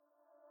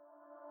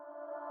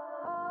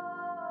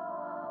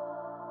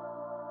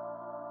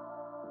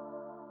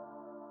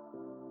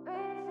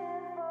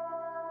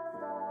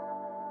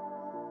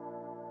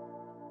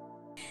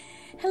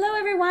Hello,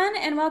 everyone,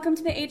 and welcome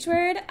to the H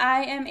Word.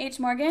 I am H.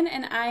 Morgan,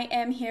 and I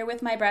am here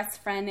with my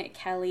best friend,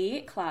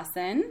 Kelli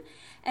Clausen.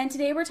 And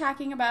today we're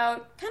talking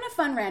about kind of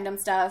fun, random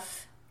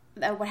stuff,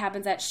 what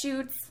happens at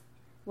shoots,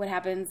 what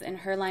happens in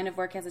her line of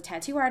work as a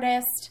tattoo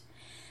artist.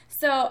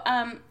 So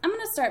I'm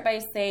going to start by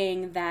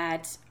saying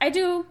that I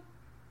do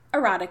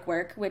erotic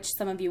work, which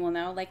some of you will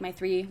know, like my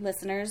 3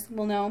 listeners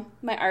will know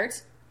my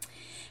art.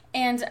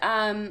 And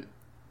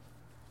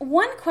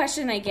one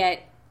question I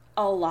get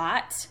a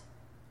lot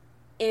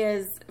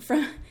is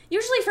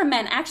usually from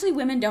men. Actually,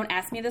 women don't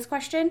ask me this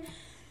question.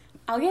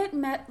 I'll get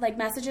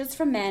messages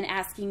from men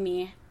asking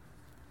me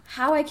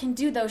how I can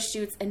do those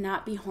shoots and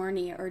not be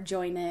horny or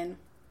join in.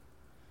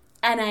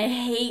 And I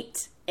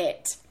hate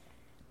it.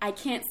 I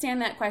can't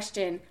stand that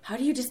question. How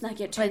do you just not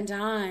get turned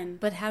on?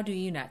 But how do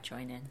you not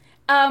join in?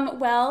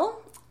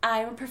 Well,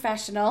 I'm a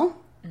professional,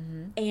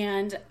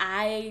 and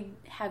I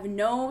have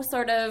no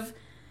sort of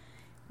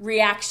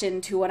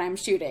reaction to what I'm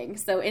shooting.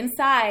 So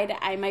inside,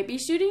 I might be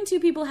shooting 2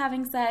 people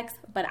having sex,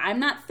 but I'm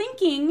not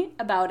thinking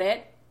about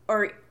it,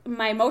 or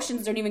my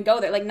emotions don't even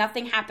go there. Like,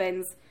 nothing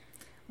happens.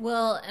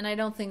 Well, and I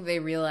don't think they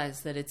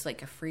realize that it's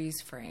like a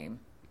freeze frame.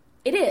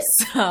 It is.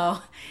 So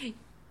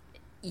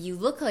you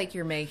look like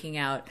you're making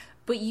out,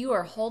 but you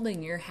are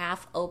holding your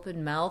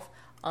half-open mouth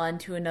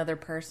onto another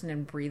person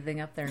and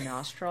breathing up their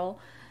nostril.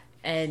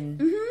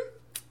 And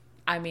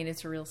I mean,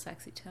 it's a real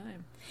sexy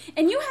time.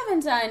 And you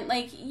haven't done,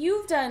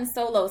 you've done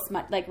solo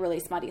really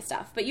smutty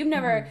stuff, but you've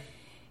never,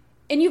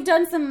 and you've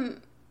done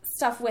some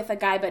stuff with a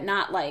guy, but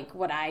not like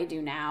what I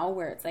do now,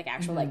 where it's like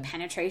actual like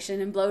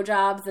penetration and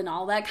blowjobs and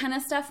all that kind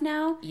of stuff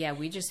now. Yeah,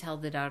 we just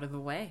held it out of the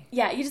way.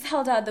 Yeah, you just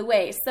held it out of the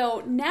way.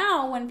 So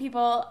now when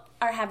people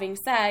are having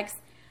sex,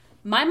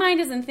 my mind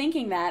isn't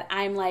thinking that.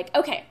 I'm like,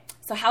 okay,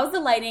 so how's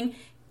the lighting?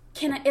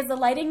 Is the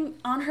lighting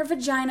on her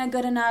vagina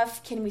good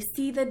enough? Can we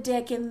see the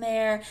dick in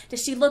there?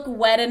 Does she look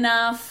wet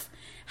enough?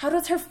 How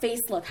does her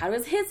face look? How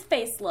does his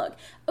face look?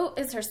 Oh,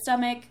 is her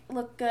stomach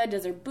look good?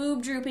 Does her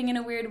boob drooping in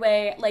a weird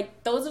way?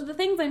 Like, those are the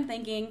things I'm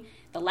thinking.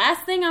 The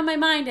last thing on my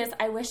mind is,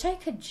 I wish I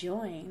could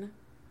join.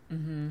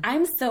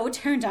 I'm so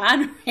turned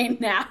on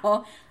right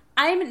now.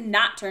 I'm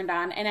not turned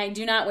on, and I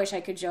do not wish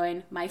I could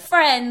join my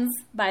friends,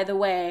 by the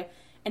way,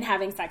 and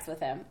having sex with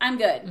him. I'm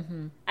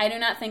good. I do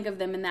not think of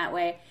them in that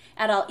way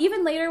at all.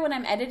 Even later when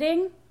I'm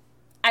editing,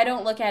 I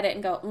don't look at it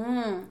and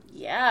go,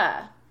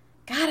 yeah.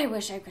 God, I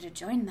wish I could have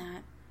joined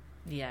that.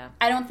 Yeah.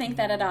 I don't think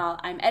that at all.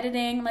 I'm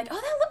editing. I'm like,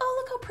 look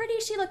how pretty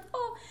she looks.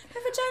 Oh, her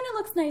vagina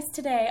looks nice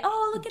today.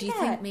 Oh, look at that. Do you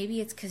think maybe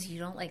it's because you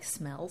don't like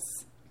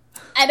smells?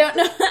 I don't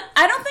know.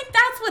 I don't think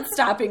that's what's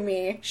stopping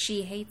me.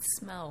 She hates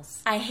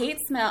smells. I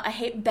hate smell. I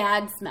hate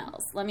bad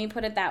smells. Let me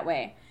put it that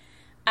way.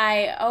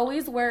 I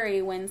always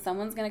worry when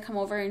someone's going to come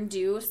over and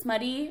do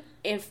smutty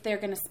if they're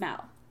going to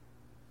smell.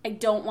 I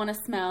don't want to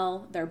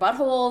smell their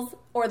buttholes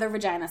or their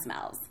vagina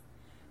smells.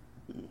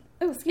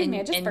 Oh, excuse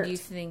me, I just burped. And you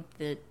think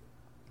that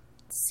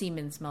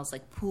semen smells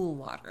like pool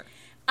water?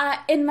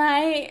 In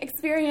my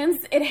experience,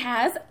 it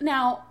has.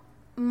 Now,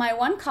 my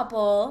one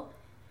couple,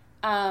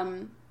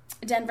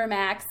 Denver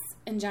Max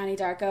and Johnny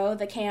Darko,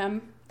 the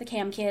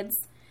cam kids,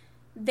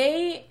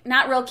 they,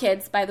 not real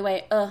kids, by the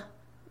way.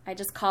 I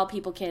just call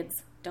people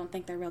kids. Don't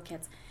think they're real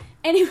kids.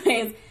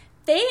 Anyways,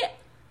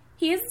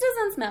 he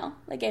doesn't smell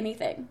like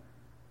anything.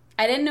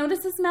 I didn't notice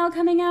the smell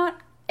coming out.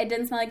 It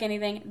didn't smell like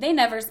anything. They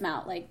never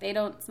smell. Like, they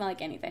don't smell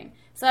like anything.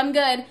 So I'm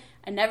good.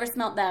 I never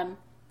smelt them.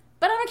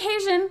 But on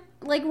occasion,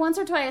 like once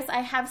or twice, I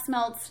have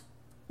smelt,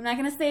 I'm not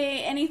going to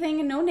say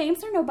anything, no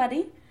names or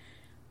nobody,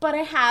 but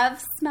I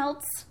have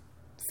smelt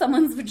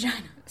someone's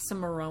vagina.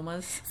 Some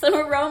aromas.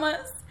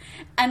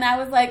 And I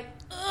was like,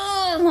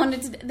 ugh,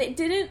 they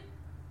didn't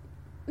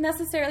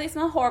necessarily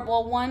smell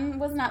horrible. One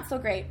was not so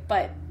great,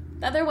 but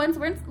the other ones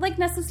weren't like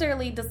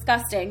necessarily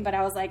disgusting, but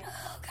I was like,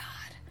 oh God.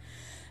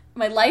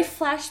 My life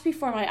flashed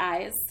before my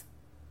eyes,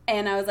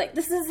 and I was like,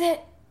 this is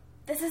it.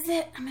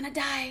 I'm gonna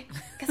die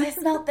because I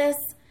smelled this.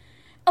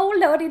 Oh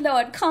Lordy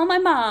Lord, call my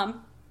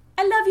mom.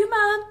 I love you,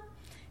 Mom.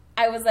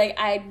 I was like,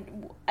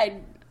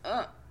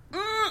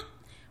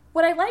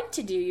 what I like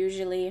to do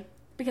usually,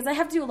 because I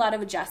have to do a lot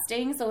of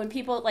adjusting, so when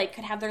people like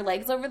could have their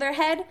legs over their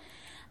head,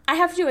 I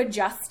have to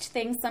adjust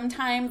things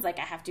sometimes. Like,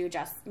 I have to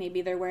adjust,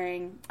 maybe they're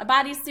wearing a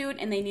bodysuit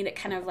and they need it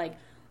kind of like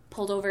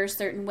pulled over a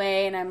certain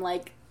way, and I'm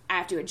like, I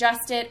have to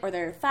adjust it, or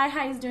their thigh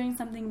high is doing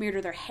something weird,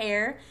 or their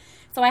hair.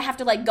 So I have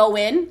to like go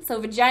in.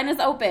 So vagina's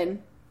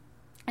open,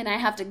 and I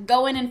have to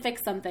go in and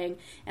fix something,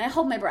 and I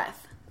hold my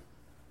breath.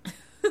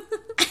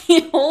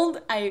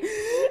 I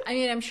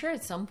mean, I'm sure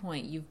at some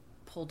point you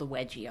pulled a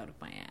wedgie out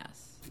of my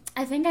ass.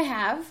 I think I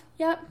have.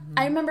 Yep.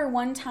 I remember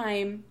one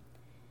time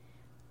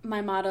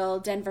my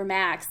model, Denver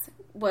Max,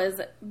 was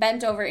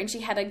bent over and she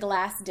had a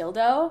glass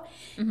dildo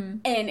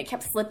and it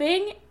kept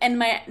slipping, and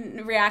my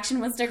reaction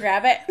was to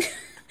grab it.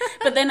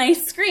 But then I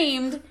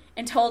screamed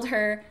and told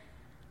her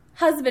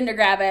husband to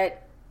grab it,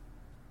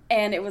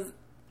 and it was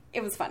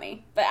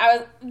funny. But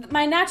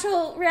my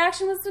natural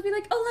reaction was to be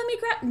like, oh, let me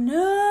grab.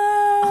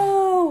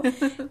 No.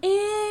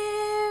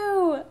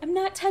 Ew. no, I'm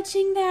not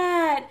touching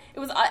that.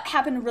 It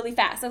happened really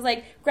fast. I was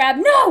like, grab,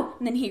 no!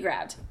 And then he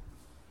grabbed.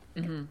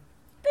 Mm-hmm.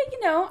 But,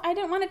 I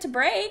didn't want it to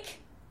break.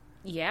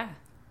 Yeah.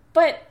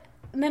 But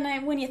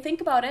then when you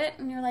think about it,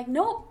 and you're like,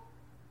 nope,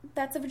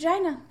 that's a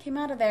vagina. Came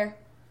out of there.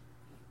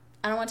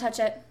 I don't want to touch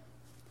it.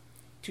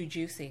 Too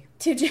juicy.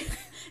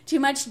 Too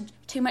much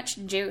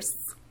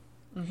juice.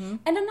 Mm-hmm.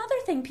 And another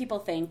thing people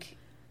think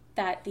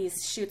that these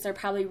shoots are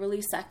probably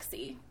really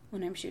sexy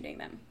when I'm shooting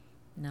them.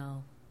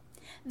 No.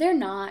 They're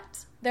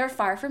not. They're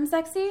far from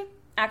sexy,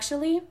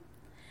 actually.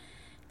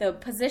 The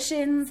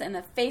positions and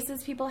the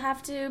faces people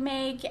have to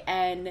make,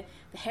 and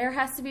the hair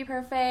has to be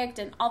perfect,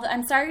 and all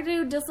I'm sorry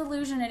to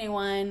disillusion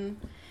anyone,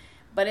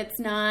 but it's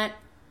not.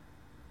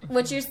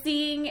 What you're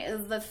seeing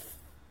is a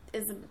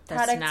product.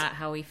 That's not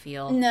how we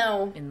feel.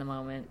 No. In the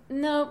moment.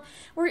 No.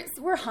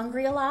 We're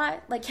hungry a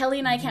lot. Like, Kelli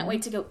and I can't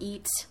wait to go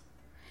eat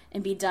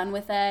and be done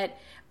with it,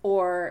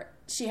 or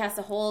she has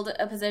to hold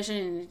a position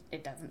and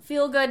it doesn't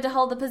feel good to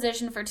hold the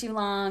position for too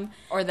long.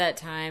 Or that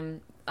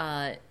time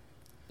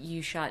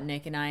you shot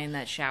Nick and I in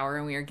that shower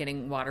and we were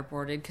getting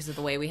waterboarded because of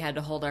the way we had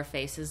to hold our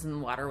faces and the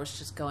water was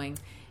just going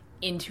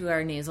into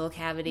our nasal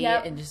cavity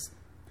and just...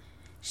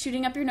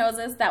 Shooting up your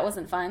noses, that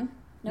wasn't fun.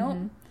 Nope.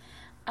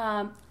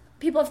 Mm-hmm.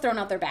 People have thrown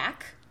out their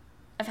back.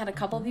 I've had a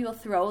couple of people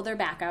throw their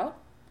back out.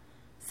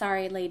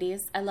 Sorry,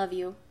 ladies. I love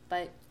you,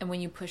 but... And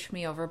when you pushed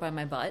me over by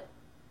my butt?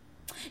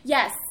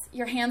 Yes.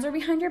 Your hands were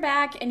behind your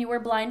back and you were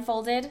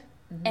blindfolded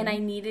and I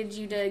needed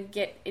you to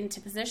get into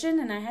position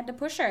and I had to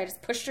push her. I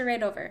just pushed her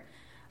right over.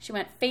 She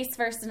went face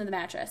first into the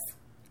mattress.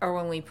 Or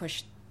when we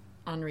pushed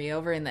Henri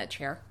over in that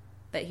chair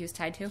that he was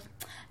tied to?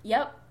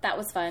 Yep. That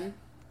was fun.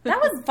 That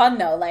was fun,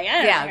 though. Like,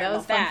 I don't know that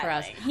was fun for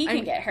us. Like, he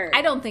can get hurt.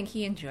 I don't think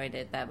he enjoyed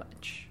it that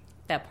much.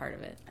 That part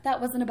of it. That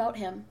wasn't about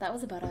him. That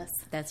was about us.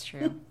 That's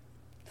true.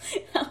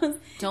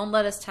 Don't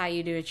let us tie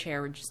you to a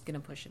chair. We're just going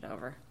to push it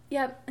over.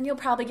 Yep. And you'll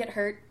probably get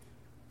hurt.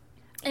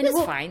 And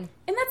it's fine.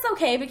 And that's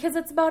okay because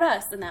it's about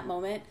us in that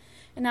moment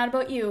and not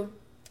about you.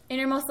 And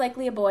you're most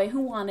likely a boy who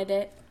wanted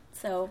it.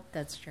 So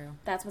that's true.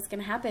 That's what's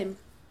going to happen.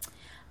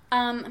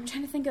 I'm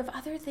trying to think of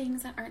other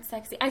things that aren't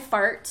sexy. I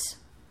fart.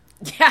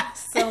 Yeah,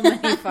 so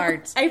many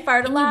farts. I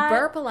fart a lot. You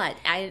burp a lot.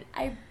 I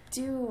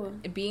do.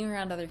 Being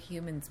around other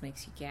humans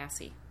makes you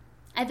gassy.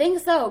 I think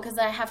so, because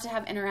I have to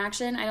have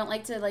interaction. I don't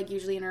like to,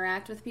 usually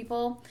interact with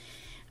people.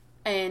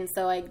 And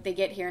so they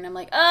get here, and I'm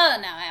like, oh,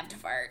 now I have to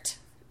fart.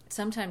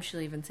 Sometimes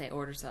she'll even say,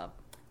 orders up.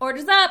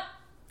 Orders up!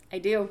 I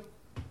do.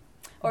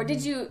 Or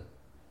did you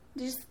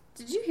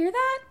hear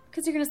that?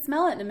 Because you're going to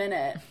smell it in a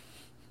minute.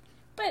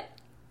 But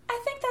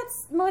I think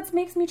that's what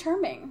makes me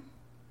charming.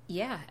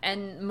 Yeah,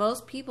 and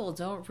most people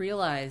don't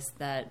realize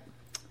that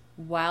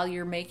while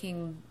you're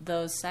making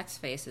those sex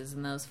faces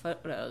in those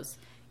photos,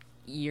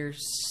 you're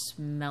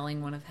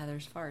smelling one of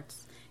Heather's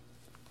farts.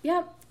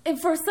 Yep.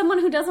 And for someone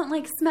who doesn't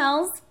like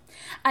smells,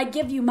 I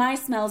give you my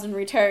smells in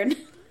return.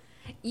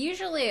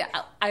 Usually,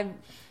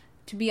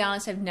 to be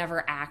honest, I've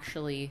never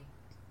actually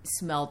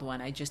smelled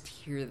one. I just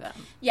hear them.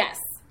 Yes.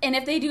 And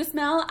if they do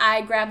smell,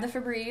 I grab the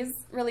Febreze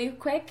really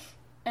quick,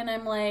 and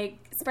I'm like,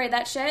 spray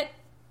that shit.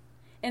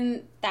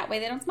 And that way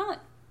they don't smell it.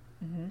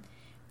 Mm-hmm.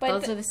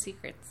 But those are the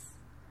secrets.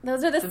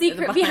 Those are the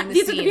secrets.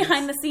 These are the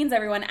behind the scenes,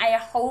 everyone. I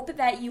hope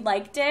that you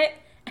liked it.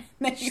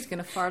 She's going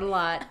to fart a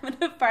lot. I'm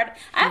going to fart.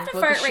 I have to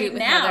fart right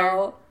now.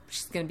 Heather,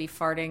 she's going to be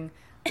farting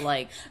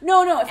like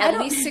no, at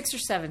least 6 or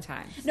 7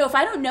 times. No, if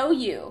I don't know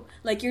you,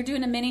 like you're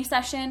doing a mini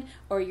session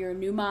or you're a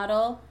new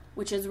model,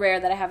 which is rare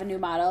that I have a new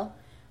model,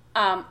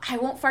 I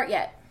won't fart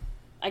yet.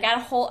 I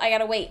got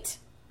to wait.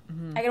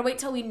 Mm-hmm. I got to wait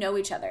till we know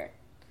each other.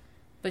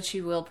 But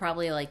she will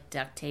probably,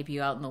 duct tape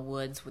you out in the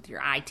woods with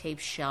your eye tape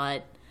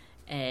shut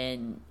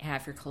and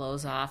have your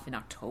clothes off in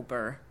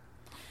October.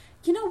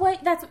 You know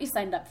what? That's what you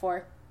signed up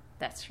for.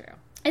 That's true.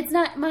 It's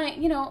not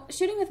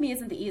shooting with me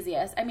isn't the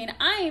easiest. I mean,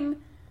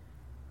 I'm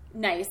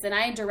nice and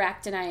I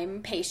direct and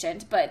I'm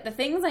patient, but the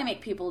things I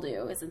make people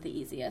do isn't the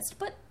easiest.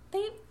 But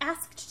they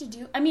asked to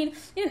do, I mean,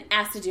 you didn't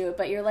ask to do it,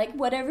 but you're like,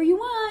 whatever you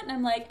want. And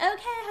I'm like,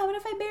 okay, how about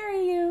if I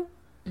bury you?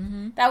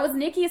 Mm-hmm. That was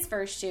Nikki's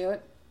first shoot.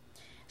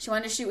 She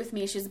wanted to shoot with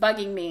me. She was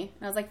bugging me.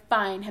 And I was like,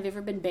 fine. Have you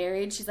ever been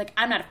buried? She's like,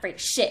 I'm not afraid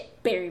of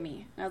shit. Bury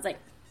me. And I was like,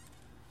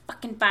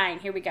 fucking fine.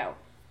 Here we go.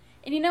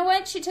 And you know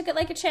what? She took it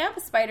like a champ.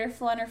 A spider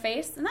flew on her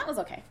face. And that was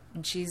okay.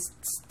 And she's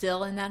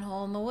still in that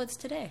hole in the woods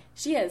today.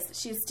 She is.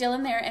 She's still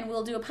in there. And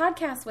we'll do a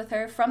podcast with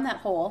her from that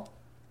hole.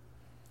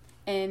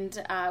 And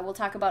we'll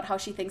talk about how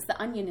she thinks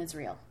the onion is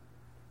real.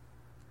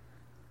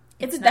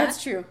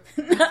 That's true.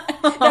 No,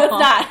 it's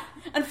not.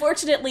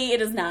 Unfortunately,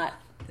 it is not.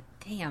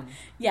 Damn.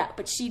 Yeah,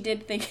 but she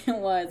did think it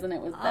was, and it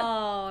was.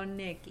 Oh,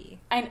 Nikki.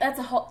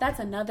 That's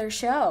another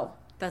show.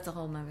 That's a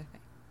whole nother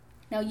thing.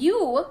 Now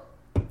you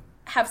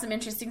have some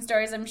interesting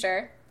stories, I'm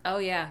sure. Oh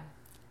yeah,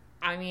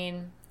 I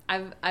mean,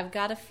 I've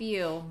got a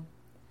few,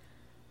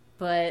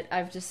 but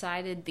I've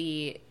decided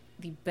the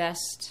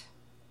best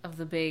of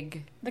the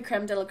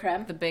creme de la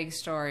creme, the big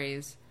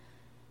stories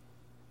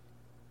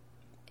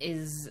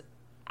is.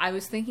 I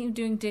was thinking of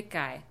doing Dick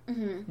Guy.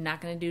 Mm-hmm.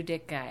 Not gonna do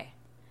Dick Guy.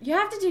 You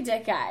have to do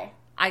Dick Guy.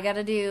 I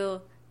gotta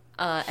do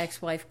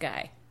ex-wife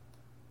guy.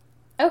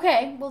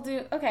 Okay, we'll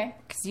do... Okay.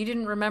 Because you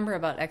didn't remember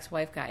about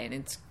ex-wife guy, and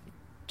it's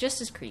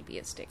just as creepy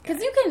as Stick Guy.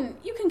 Because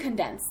you can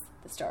condense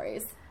the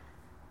stories.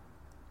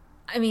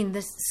 I mean,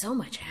 so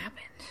much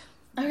happened.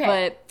 Okay,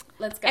 but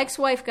let's go.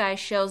 Ex-wife guy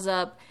shows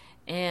up,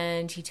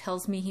 and he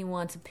tells me he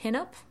wants a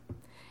pinup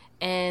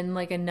and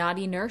like a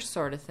naughty nurse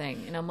sort of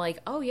thing. And I'm like,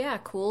 oh yeah,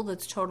 cool,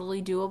 that's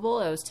totally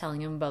doable. I was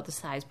telling him about the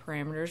size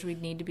parameters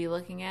we'd need to be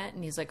looking at,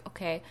 and he's like,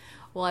 okay,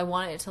 well, I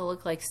want it to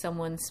look like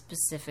someone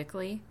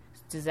specifically.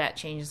 Does that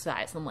change the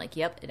size? I'm like,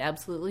 yep, it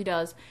absolutely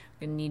does.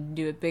 We're going to need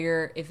to do it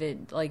bigger if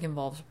it like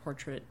involves a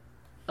portrait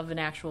of an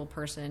actual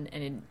person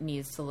and it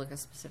needs to look a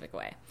specific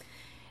way.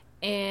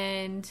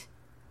 And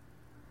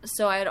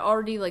so I had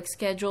already like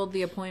scheduled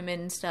the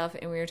appointment and stuff,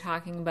 and we were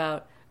talking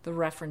about the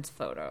reference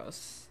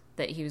photos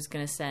that he was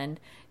going to send,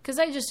 because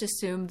I just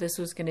assumed this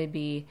was going to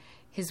be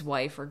his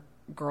wife or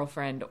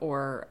girlfriend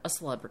or a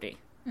celebrity.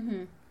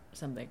 Mm-hmm.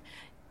 Something.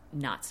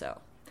 Not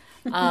so.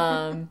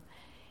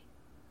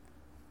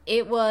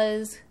 It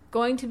was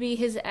going to be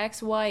his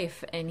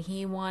ex-wife, and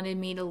he wanted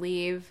me to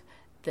leave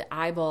the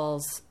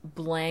eyeballs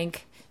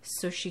blank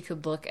so she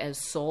could look as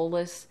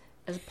soulless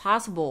as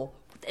possible.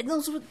 And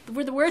those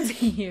were the words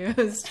he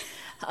used.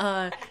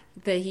 That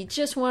he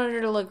just wanted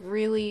her to look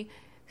really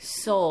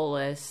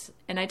soulless.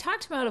 And I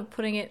talked about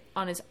putting it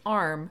on his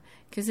arm,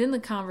 because in the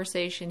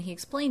conversation he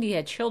explained he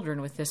had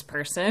children with this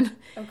person.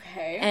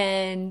 Okay.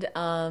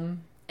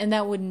 And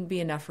that wouldn't be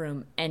enough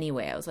room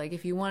anyway. I was like,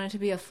 if you want it to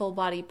be a full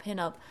body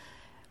pinup,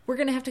 we're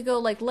going to have to go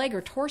like leg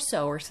or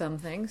torso or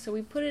something. So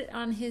we put it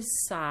on his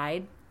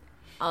side.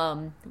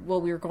 Well,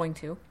 we were going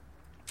to.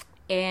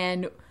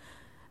 And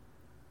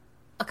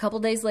a couple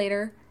days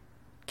later,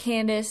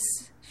 Candace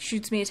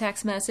shoots me a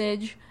text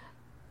message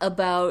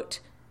about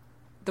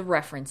the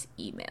reference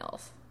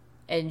emails.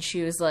 And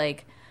she was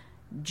like,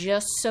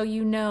 just so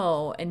you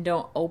know, and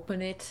don't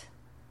open it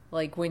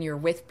like when you're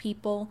with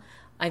people,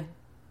 I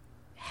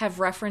have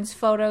reference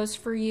photos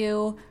for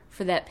you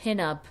for that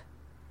pinup.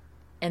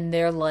 And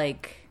they're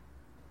like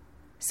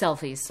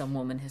selfies some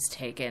woman has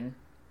taken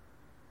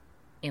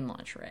in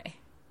lingerie.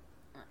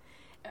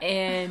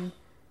 And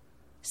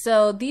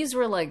so these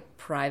were like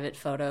private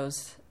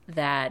photos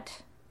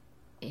that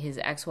his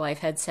ex-wife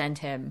had sent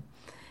him.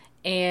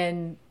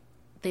 And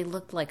they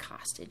looked like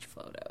hostage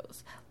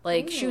photos.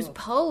 Like, Ooh. She was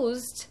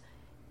posed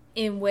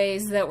in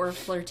ways that were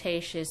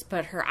flirtatious,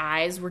 but her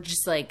eyes were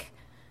just like,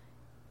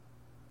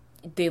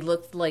 they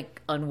looked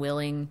like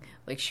unwilling,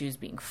 like she was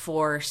being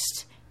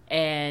forced,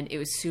 and it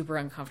was super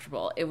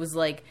uncomfortable. It was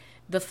like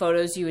the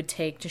photos you would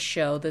take to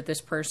show that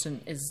this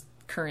person is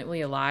currently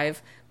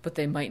alive, but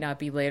they might not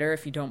be later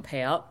if you don't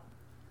pay up.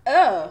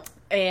 Oh.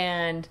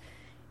 And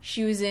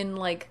she was in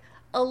like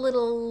a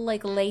little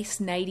like lace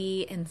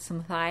nightie and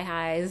some thigh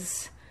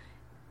highs,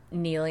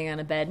 kneeling on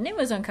a bed, and it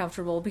was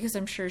uncomfortable because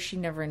I'm sure she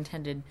never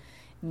intended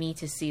me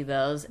to see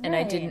those. And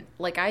right. I didn't,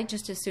 like, I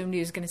just assumed he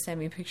was going to send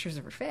me pictures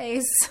of her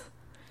face.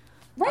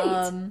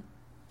 Right.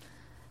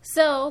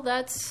 So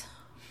that's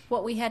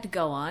what we had to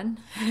go on.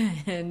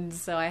 And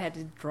so I had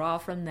to draw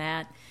from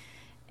that.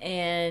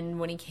 And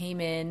when he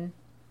came in,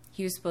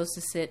 he was supposed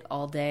to sit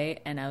all day,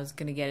 and I was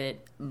going to get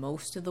it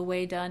most of the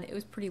way done. It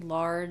was pretty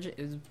large. It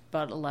was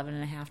about 11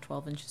 and a half,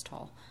 12 inches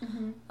tall.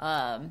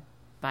 Mm-hmm.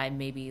 By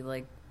maybe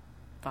like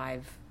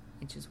 5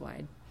 inches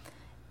wide.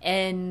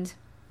 And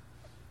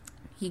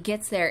he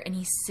gets there and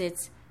he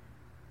sits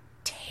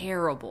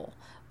terrible.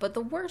 But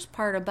the worst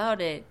part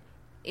about it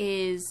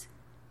is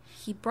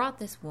he brought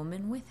this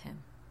woman with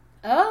him.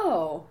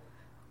 Oh.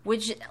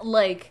 Which,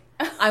 like,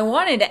 I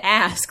wanted to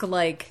ask,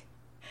 like,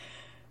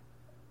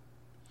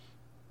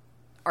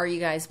 are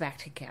you guys back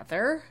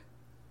together?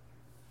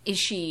 Is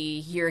she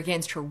here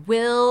against her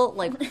will?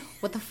 Like,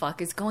 what the fuck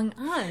is going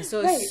on? So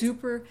it was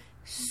super,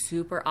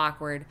 super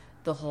awkward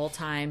the whole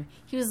time.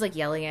 He was, like,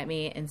 yelling at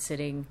me and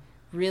sitting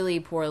really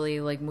poorly,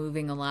 like,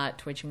 moving a lot,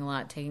 twitching a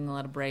lot, taking a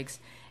lot of breaks.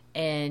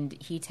 And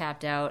he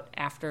tapped out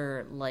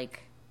after,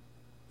 like,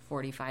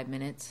 45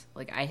 minutes.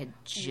 Like, I had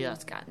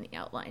just gotten the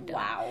outline done.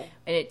 Wow.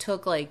 And it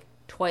took, like,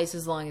 twice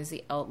as long as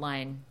the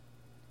outline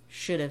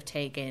should have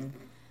taken.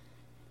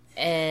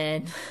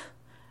 And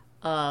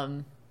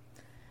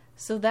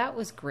so that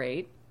was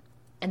great.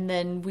 And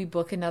then we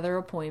book another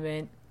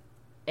appointment,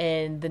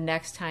 and the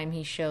next time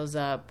he shows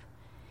up,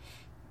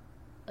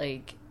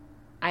 like,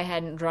 I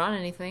hadn't drawn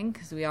anything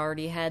because we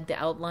already had the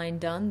outline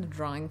done. The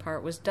drawing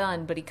part was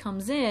done. But he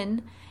comes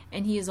in,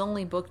 and he has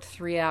only booked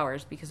 3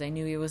 hours because I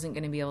knew he wasn't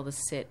going to be able to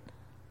sit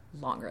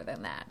longer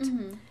than that.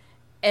 Mm-hmm.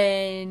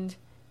 And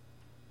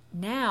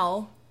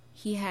now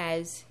he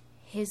has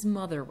his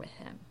mother with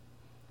him.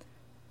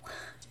 What?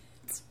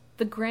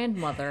 The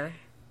grandmother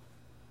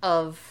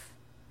of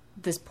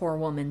this poor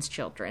woman's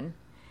children.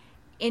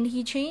 And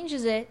he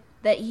changes it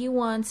that he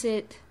wants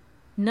it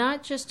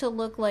not just to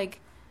look like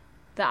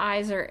the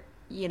eyes are,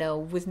 you know,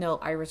 with no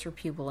iris or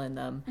pupil in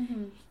them.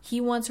 Mm-hmm.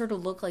 He wants her to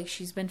look like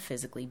she's been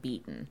physically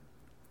beaten.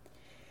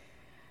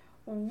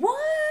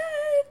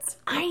 What?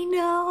 I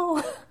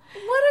know.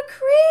 What a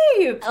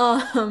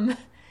creep.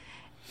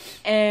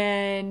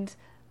 And,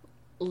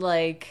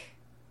 like,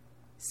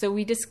 So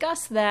we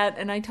discuss that,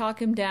 and I talk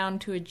him down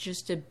to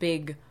just a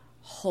big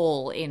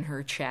hole in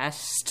her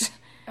chest.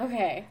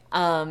 Okay.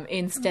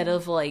 Instead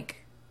of,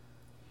 like,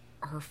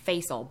 her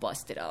face all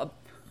busted up.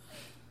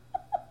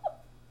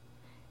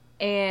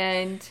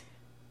 And,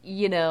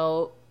 you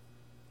know,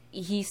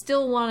 he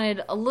still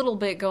wanted a little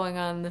bit going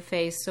on in the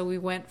face, so we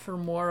went for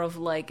more of,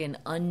 like, an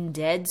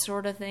undead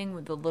sort of thing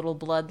with a little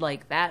blood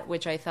like that,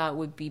 which I thought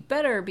would be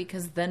better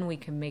because then we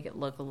can make it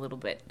look a little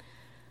bit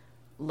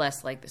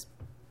less like this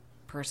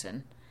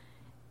person.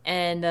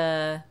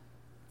 And,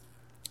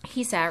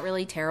 he sat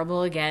really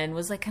terrible again,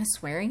 was, like, kind of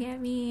swearing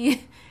at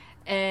me.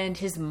 And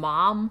his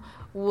mom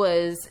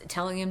was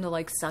telling him to,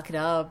 like, suck it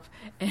up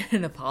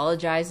and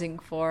apologizing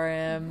for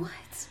him.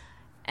 What?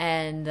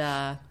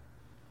 And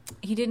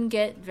he didn't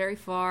get very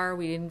far.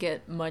 We didn't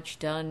get much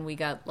done. We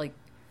got, like,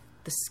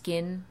 the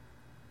skin,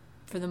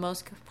 for the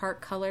most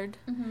part, colored.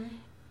 Mm-hmm.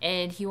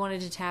 And he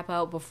wanted to tap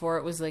out before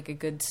it was, like, a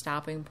good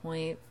stopping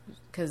point.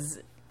 Because,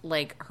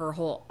 like, her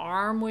whole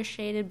arm was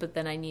shaded, but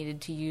then I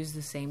needed to use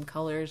the same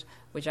colors,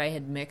 which I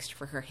had mixed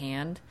for her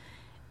hand.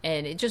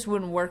 And it just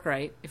wouldn't work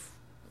right if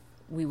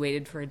we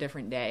waited for a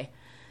different day.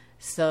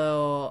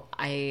 So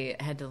I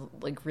had to,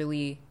 like,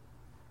 really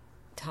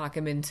talk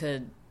him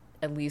into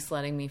at least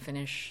letting me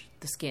finish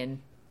the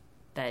skin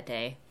that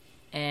day.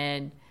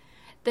 And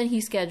then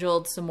he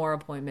scheduled some more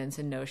appointments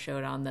and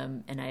no-showed on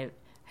them, and I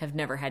have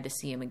never had to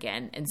see him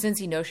again. And since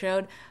he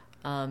no-showed,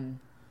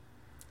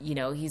 you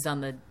know, he's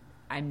on the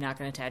I'm not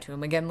going to tattoo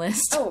him again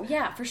list. Oh,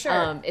 yeah, for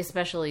sure.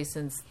 Especially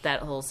since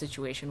that whole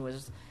situation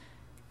was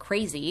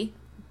crazy.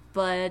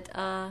 But,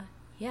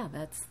 yeah,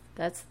 that's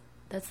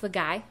the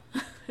guy.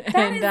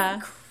 That is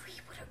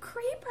what a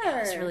creeper.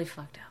 It's really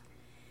fucked up.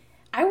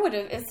 I would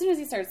have, as soon as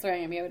he started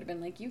swearing at me, I would have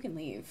been like, you can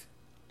leave.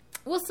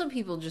 Well, some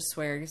people just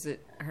swear because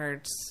it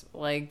hurts.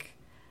 Like,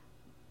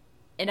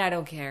 and I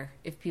don't care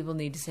if people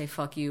need to say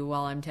fuck you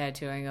while I'm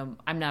tattooing them.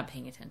 I'm not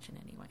paying attention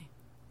anyway.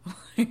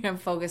 I'm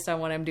focused on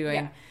what I'm doing.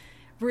 Yeah.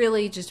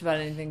 Really, just about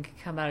anything can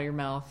come out of your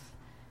mouth.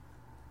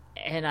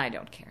 And I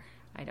don't care.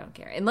 I don't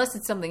care. Unless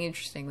it's something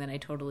interesting, then I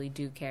totally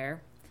do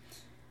care.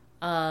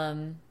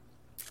 And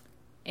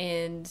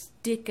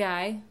Dick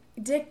Guy.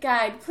 Dick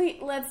Guy.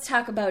 Please, let's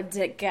talk about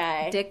Dick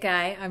Guy. Dick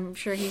Guy. I'm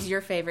sure he's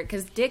your favorite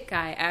because Dick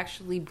Guy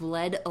actually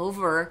bled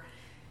over.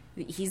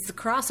 He's the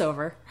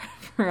crossover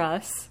for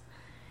us.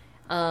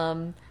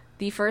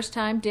 The first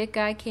time Dick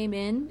Guy came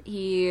in,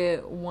 he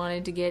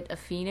wanted to get a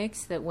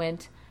phoenix that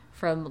went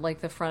from, like,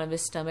 the front of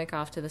his stomach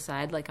off to the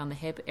side, like on the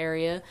hip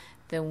area,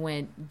 then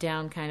went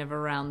down kind of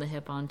around the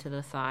hip onto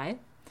the thigh.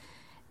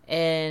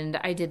 And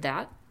I did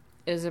that.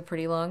 It was a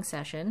pretty long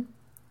session.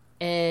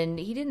 And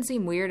he didn't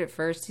seem weird at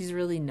first. He's a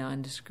really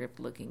nondescript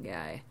looking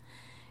guy.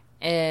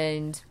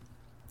 And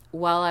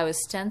while I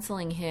was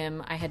stenciling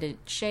him, I had to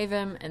shave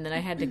him, and then I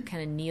had to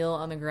kind of kneel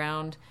on the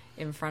ground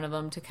in front of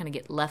him to kind of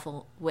get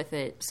level with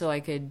it so I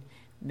could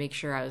make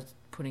sure I was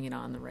putting it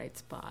on the right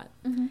spot.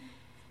 Mm-hmm.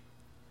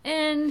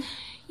 And,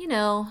 you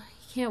know,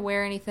 you can't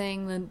wear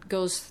anything that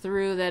goes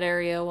through that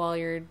area while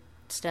you're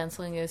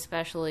stenciling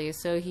especially.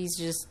 So he's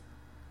just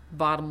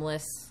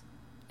bottomless,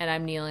 and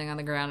I'm kneeling on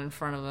the ground in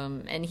front of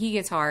him. And he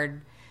gets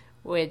hard,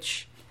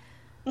 which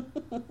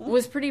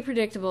was pretty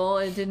predictable.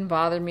 It didn't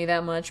bother me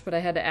that much, but I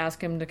had to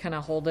ask him to kind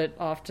of hold it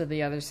off to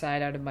the other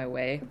side out of my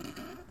way.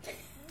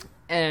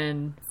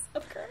 And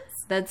of course.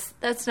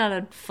 That's not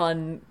a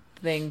fun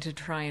thing to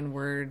try and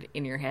word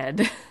in your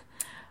head.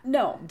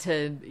 No.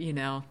 To, you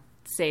know,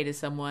 say to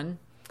someone.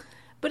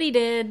 But he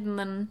did, and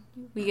then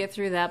we get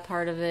through that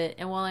part of it,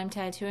 and while I'm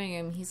tattooing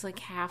him, he's like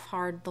half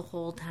hard the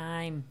whole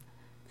time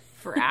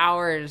for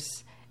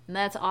hours, and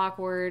that's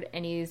awkward.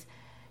 And he's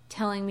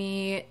telling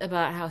me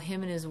about how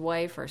him and his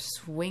wife are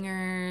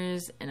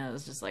swingers, and I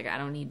was just like, I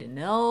don't need to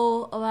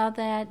know about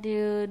that,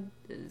 dude.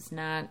 It's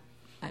not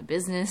my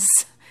business.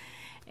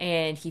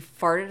 And he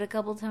farted a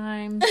couple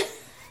times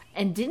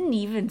and didn't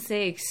even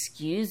say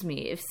excuse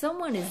me. If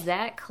someone is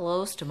that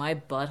close to my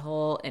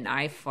butthole and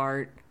I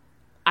fart,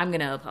 I'm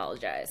going to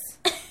apologize.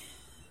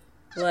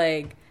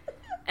 Like,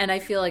 and I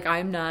feel like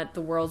I'm not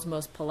the world's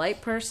most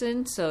polite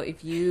person, so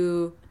if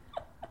you,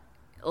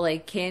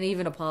 like, can't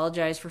even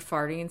apologize for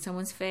farting in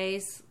someone's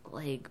face,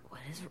 like,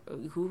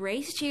 who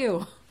raised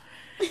you?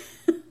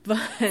 But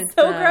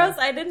so gross,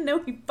 I didn't know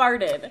he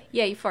farted.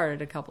 Yeah, he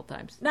farted a couple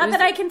times. Not that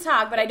I can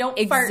talk, but I don't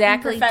fart in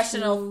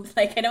professional,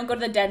 like, I don't go to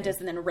the dentist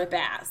and then rip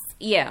ass.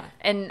 Yeah,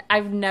 and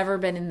I've never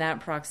been in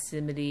that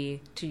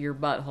proximity to your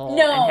butthole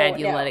and had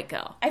you let it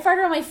go. I fart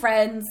around my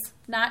friends,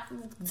 not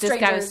strangers. This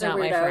guy was not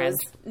my friend.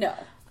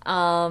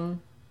 No.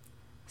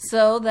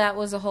 So that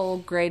was a whole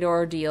great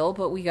ordeal,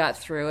 but we got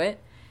through it.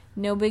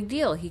 No big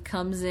deal. He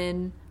comes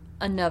in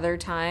another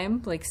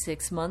time, like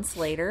 6 months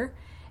later,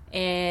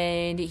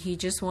 and he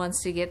just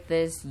wants to get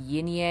this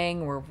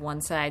yin-yang where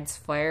one side's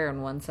fire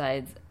and one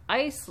side's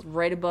ice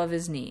right above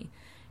his knee.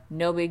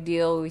 No big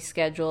deal. We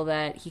schedule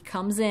that. He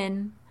comes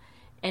in,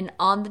 and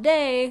on the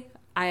day,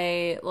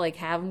 I like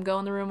have him go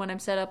in the room when I'm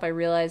set up. I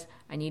realize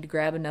I need to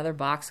grab another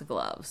box of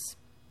gloves.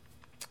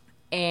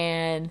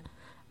 And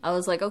I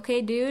was like,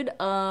 okay, dude,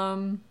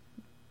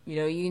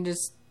 you can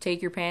just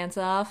take your pants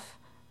off.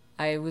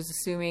 I was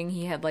assuming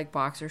he had like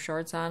boxer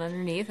shorts on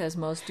underneath, as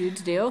most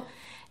dudes do.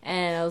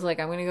 And I was like,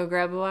 I'm going to go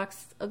grab a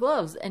box of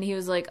gloves. And he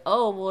was like,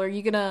 oh, well, are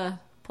you going to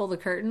pull the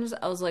curtains?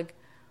 I was like,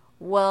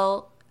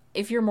 well,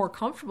 if you're more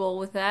comfortable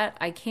with that,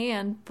 I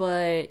can.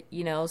 But,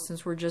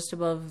 since we're just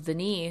above the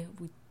knee,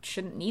 we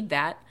shouldn't need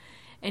that.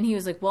 And he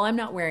was like, well, I'm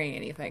not wearing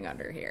anything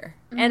under here.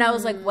 Mm-hmm. And I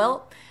was like,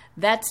 well,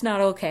 that's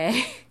not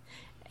okay.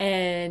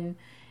 And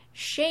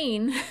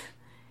Shane,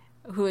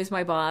 who is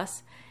my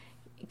boss,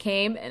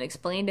 came and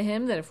explained to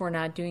him that if we're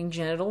not doing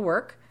genital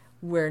work,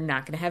 we're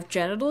not going to have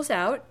genitals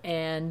out,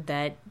 and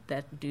that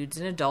dude's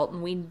an adult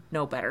and we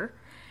know better.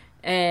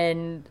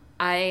 And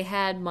I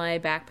had my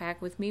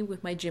backpack with me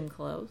with my gym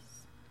clothes.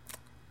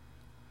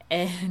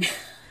 And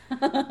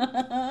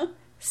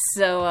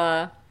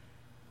so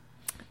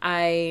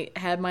I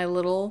had my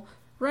little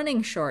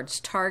running shorts.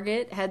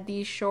 Target had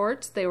these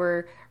shorts. They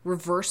were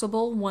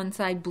reversible, one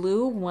side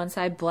blue, one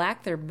side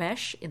black. They're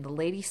mesh in the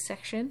ladies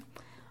section.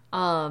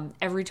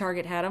 Every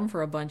Target had them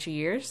for a bunch of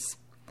years.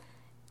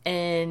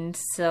 And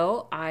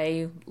so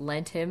I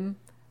lent him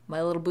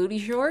my little booty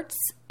shorts,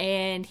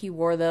 and he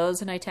wore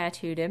those, and I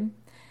tattooed him.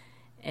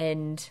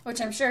 Which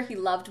I'm sure he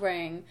loved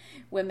wearing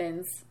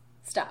women's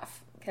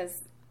stuff, because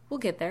we'll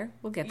get there.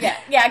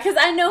 Yeah, because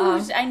I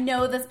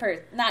know this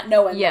person, not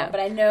know him, but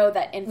I know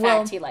that in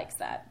fact he likes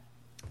that.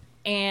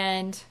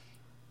 And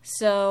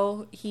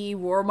so he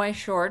wore my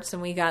shorts,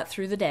 and we got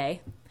through the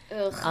day.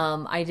 Ugh.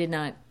 I did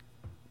not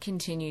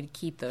continue to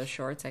keep those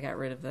shorts. I got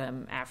rid of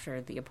them after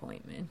the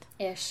appointment.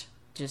 Ish.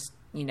 Just,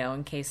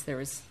 in case there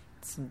was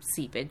some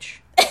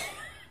seepage.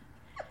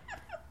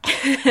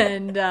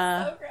 And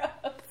so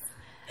gross.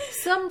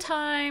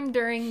 Sometime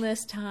during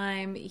this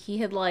time, he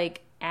had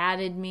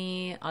added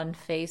me on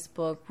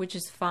Facebook, which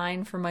is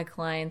fine for my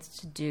clients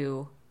to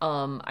do.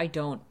 I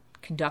don't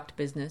conduct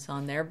business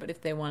on there, but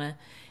if they want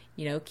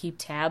to, keep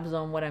tabs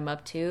on what I'm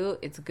up to,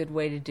 it's a good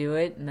way to do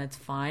it, and that's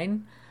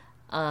fine.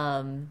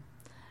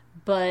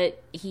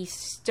 But he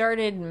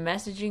started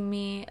messaging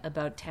me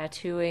about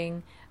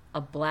tattooing a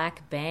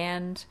black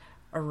band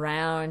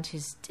around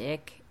his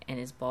dick and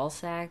his ball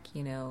sack,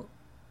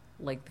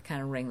 like the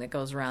kind of ring that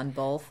goes around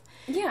both.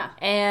 Yeah.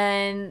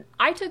 And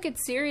I took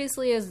it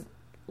seriously as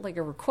a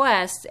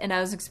request, and I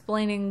was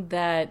explaining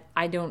that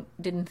I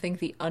didn't think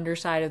the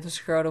underside of the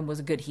scrotum was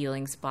a good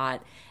healing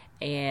spot,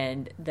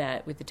 and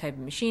that with the type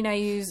of machine I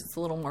use, it's a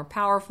little more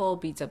powerful,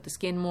 beats up the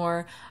skin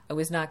more. I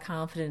was not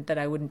confident that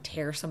I wouldn't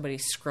tear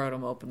somebody's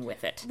scrotum open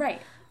with it.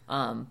 Right.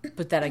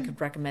 But that I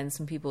could recommend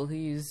some people who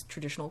use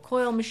traditional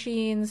coil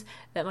machines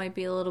that might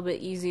be a little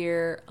bit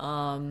easier,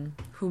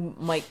 who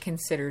might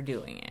consider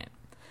doing it.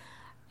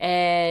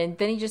 And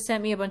then he just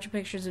sent me a bunch of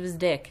pictures of his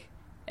dick.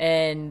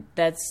 And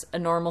that's a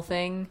normal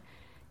thing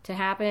to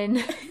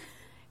happen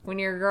when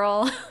you're a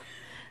girl.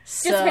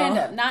 Just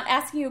random, not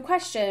asking you a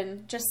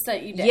question, just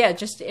sent you dick. Yeah,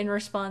 just in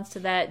response to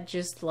that,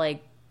 just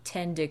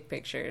 10 dick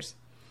pictures.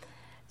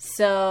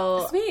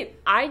 So sweet.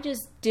 I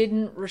just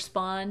didn't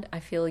respond. I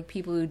feel like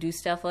people who do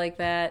stuff like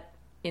that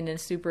in a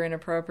super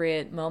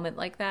inappropriate moment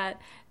like that,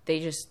 they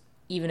just,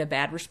 even a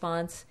bad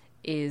response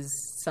is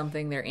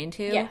something they're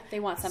into. Yeah, they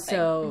want something.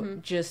 So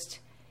just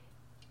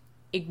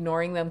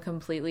ignoring them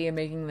completely and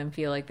making them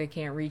feel like they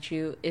can't reach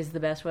you is the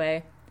best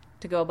way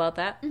to go about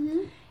that.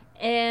 Mm-hmm.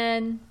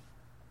 And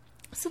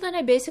so then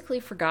I basically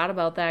forgot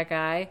about that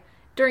guy.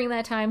 During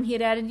that time, he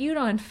had added you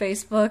on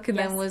Facebook and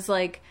then was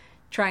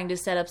trying to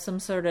set up some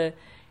sort of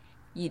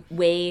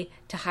way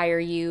to hire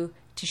you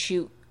to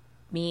shoot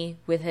me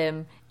with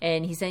him.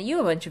 And he sent you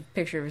a bunch of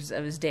pictures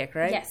of his dick,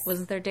 right? Yes.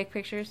 Wasn't there dick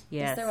pictures?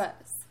 Yes, there was.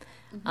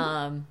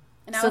 Mm-hmm.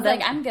 And I was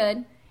like, I'm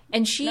good.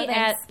 And she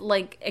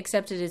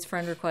accepted his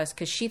friend request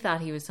because she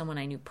thought he was someone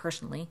I knew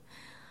personally,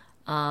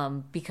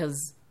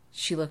 because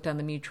she looked on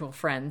the mutual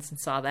friends and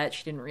saw that.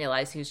 She didn't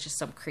realize he was just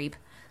some creep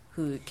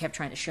who kept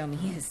trying to show me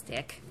his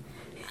dick.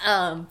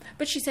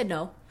 But she said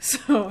no.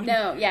 So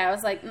no, yeah, I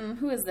was like,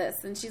 who is this?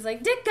 And she's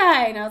like, dick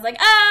guy. And I was like,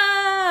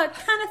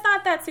 kind of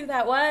thought that's who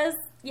that was.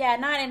 Yeah,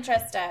 not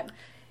interested.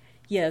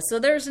 Yeah, so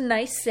there's a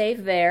nice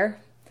save there.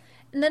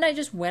 And then I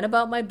just went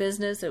about my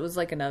business. It was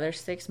another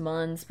 6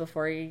 months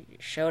before he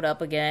showed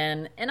up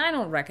again. And I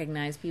don't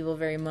recognize people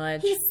very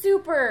much. He's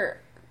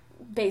super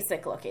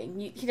basic looking.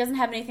 He doesn't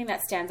have anything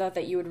that stands out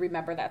that you would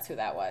remember that's who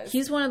that was.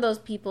 He's one of those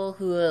people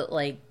who,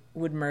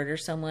 would murder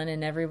someone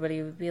and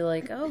everybody would be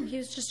like, oh, he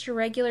was just a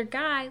regular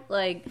guy.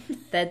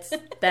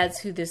 That's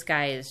who this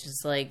guy is.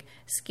 Just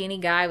skinny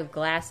guy with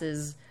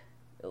glasses,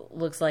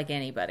 looks like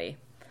anybody.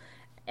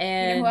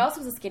 And who else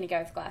was a skinny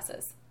guy with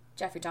glasses?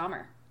 Jeffrey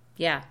Dahmer.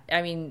 Yeah,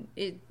 I mean,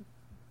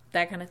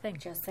 that kind of thing.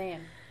 Just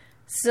saying.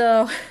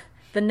 So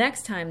the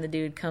next time the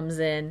dude comes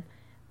in,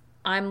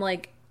 I'm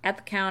at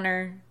the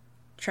counter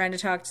trying to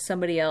talk to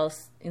somebody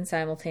else and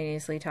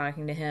simultaneously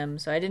talking to him.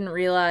 So I didn't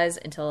realize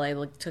until I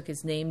took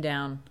his name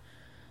down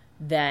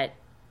that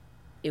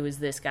it was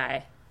this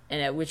guy.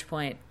 And at which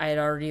point I had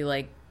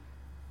already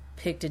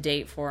picked a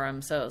date for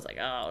him. So I was like,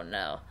 oh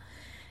no.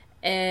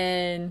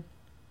 And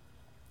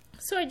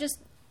so I just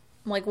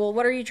I'm like, well,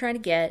 what are you trying to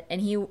get?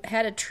 And he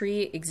had a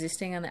tree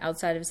existing on the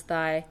outside of his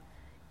thigh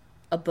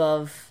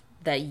above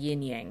that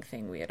yin-yang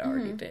thing we had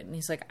already did. And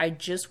he's like, I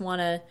just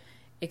want to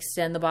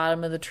extend the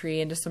bottom of the tree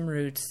into some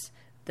roots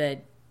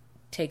that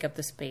take up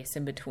the space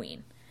in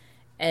between.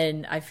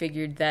 And I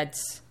figured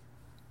that's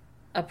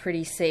a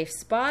pretty safe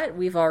spot.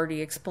 We've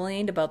already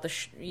explained about the,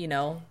 you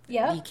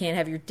can't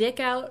have your dick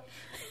out.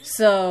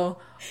 So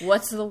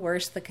what's the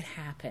worst that could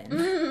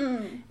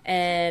happen?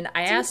 And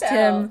I asked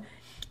him,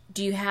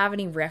 do you have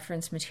any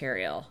reference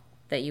material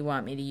that you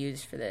want me to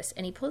use for this?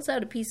 And he pulls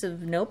out a piece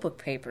of notebook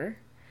paper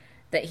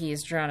that he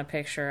has drawn a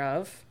picture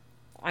of,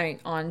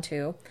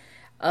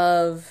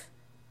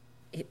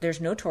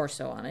 there's no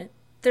torso on it.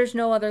 There's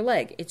no other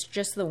leg. It's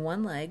just the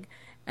one leg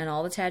and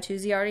all the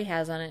tattoos he already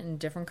has on it in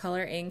different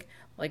color ink,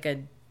 like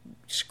a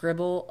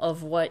scribble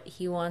of what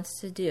he wants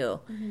to do.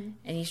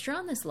 And he's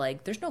drawn this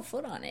leg. There's no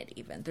foot on it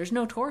even. There's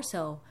no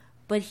torso.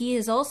 But he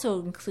has also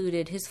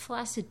included his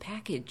flaccid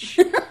package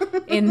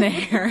in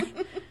there.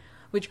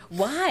 Which,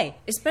 why?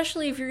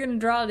 Especially if you're going to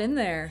draw it in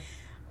there.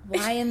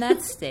 Why in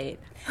that state?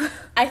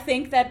 I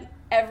think that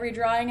every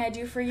drawing I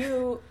do for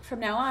you from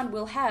now on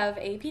will have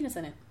a penis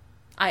in it.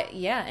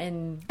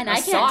 And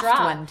I can't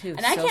draw one too.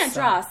 And I can't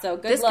draw, so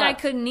good luck. This guy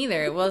couldn't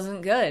either. It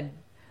wasn't good,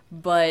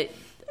 but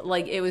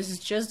like it was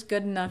just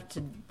good enough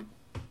to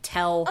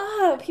tell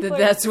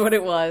that's what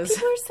it was.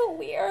 People are so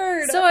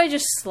weird. So I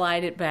just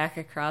slide it back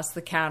across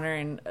the counter,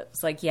 and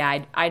it's like,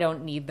 yeah, I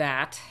don't need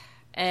that.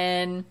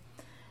 And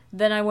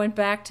then I went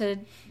back to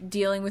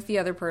dealing with the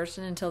other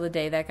person until the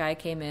day that guy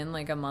came in,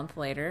 like a month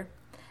later.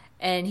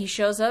 And he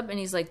shows up and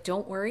he's like,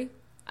 don't worry,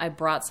 I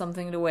brought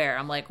something to wear.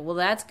 I'm like, well,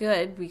 that's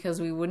good, because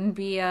we wouldn't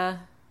be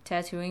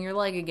tattooing your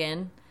leg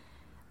again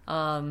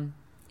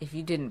if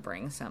you didn't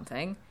bring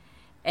something.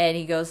 And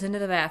he goes into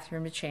the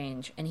bathroom to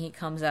change, and he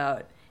comes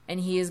out, and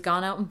he has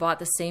gone out and bought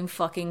the same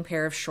fucking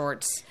pair of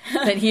shorts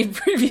that he had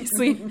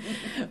previously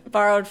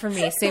borrowed from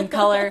me. Same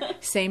color,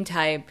 same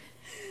type.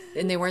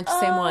 And they weren't the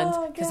same ones,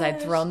 because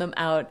I'd thrown them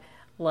out,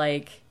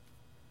 like...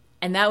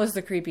 And that was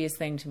the creepiest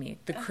thing to me.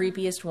 The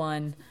creepiest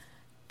one,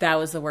 that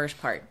was the worst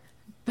part.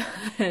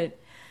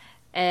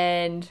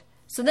 And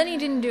so then he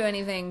didn't do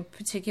anything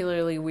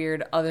particularly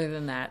weird other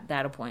than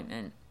that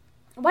appointment.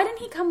 Why didn't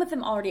he come with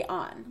them already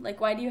on?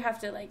 Like, why do you have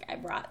to, like, I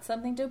brought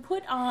something to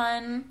put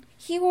on?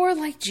 He wore,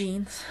 like,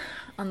 jeans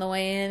on the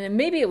way in. And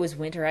maybe it was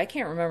winter. I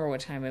can't remember what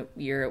time of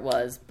year it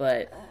was.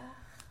 But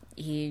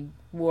he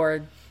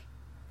went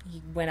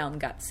out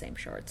and got the same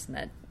shorts. And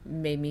that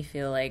made me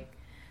feel like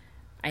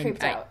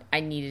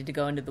I needed to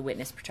go into the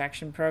witness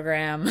protection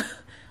program.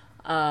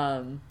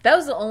 That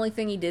was the only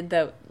thing he did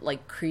that,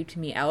 like, creeped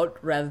me out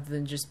rather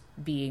than just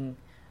being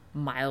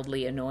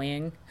mildly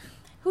annoying.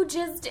 Who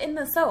jizzed in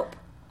the soap?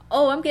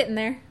 Oh, I'm getting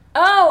there.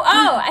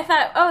 I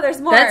thought, there's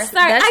more.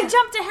 Sorry, I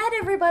jumped ahead,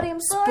 everybody. I'm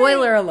sorry.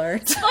 Spoiler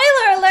alert.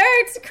 Spoiler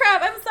alert.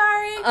 Crap, I'm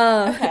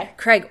sorry. Okay.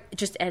 Craig,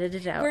 just edit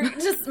it out.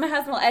 My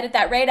husband will edit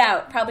that right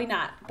out. Probably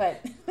not,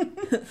 but...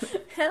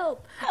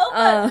 Help. Help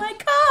us, my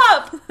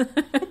cop!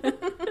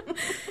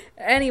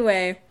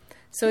 Anyway,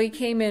 so he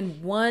came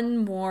in one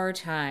more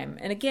time.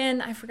 And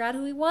again, I forgot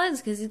who he was,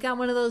 because he's got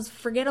one of those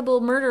forgettable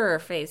murderer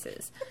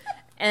faces.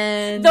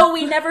 And though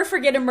we never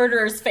forget a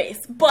murderer's face,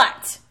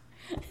 but...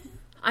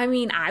 I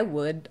mean, I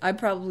would. I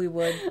probably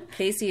would.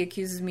 Casey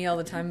accuses me all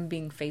the time of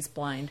being face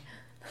blind.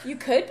 You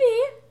could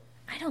be.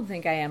 I don't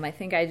think I am. I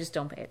think I just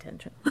don't pay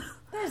attention.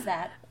 There's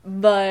that.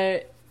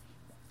 But,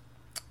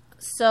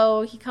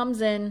 so he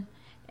comes in,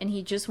 and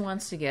he just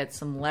wants to get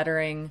some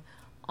lettering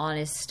on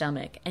his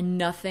stomach. And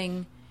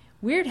nothing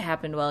weird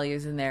happened while he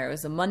was in there. It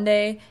was a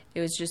Monday.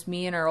 It was just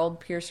me and our old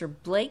piercer,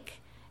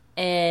 Blake.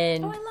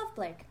 And I love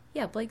Blake.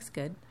 Yeah, Blake's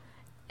good.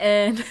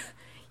 And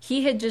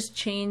he had just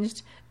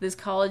changed this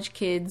college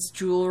kid's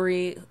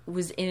jewelry,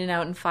 was in and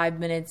out in 5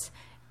 minutes,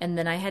 and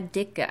then I had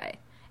Dick Guy.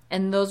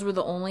 And those were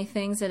the only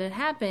things that had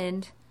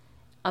happened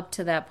up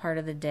to that part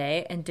of the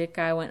day. And Dick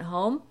Guy went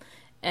home,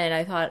 and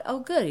I thought,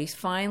 oh good, he's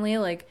finally,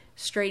 like,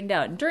 straightened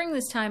out. And during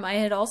this time, I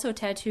had also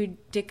tattooed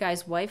Dick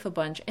Guy's wife a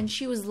bunch, and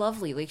she was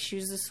lovely. Like, she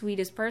was the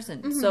sweetest person.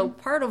 Mm-hmm. So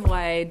part of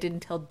why I didn't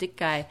tell Dick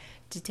Guy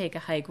to take a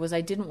hike was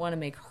I didn't want to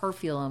make her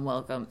feel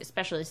unwelcome,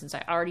 especially since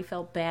I already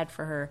felt bad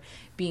for her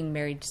being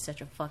married to such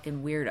a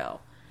fucking weirdo.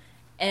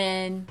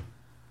 And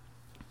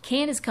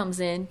Candace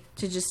comes in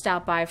to just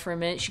stop by for a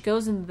minute. She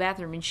goes in the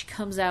bathroom and she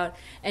comes out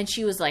and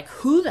she was like,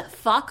 who the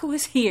fuck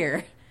was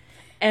here?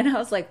 And I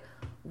was like,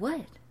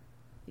 what?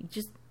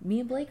 Just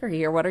me and Blake are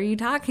here. What are you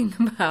talking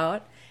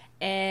about?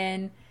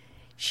 And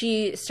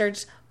she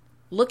starts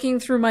looking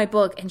through my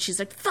book and she's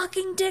like,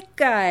 fucking Dick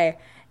Guy.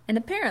 And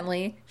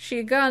apparently she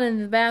had gone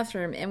into the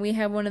bathroom and we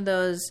have one of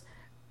those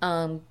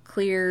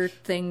clear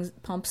things,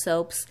 pump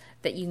soaps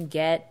that you can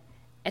get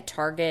at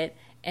Target.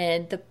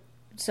 And the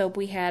soap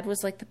we had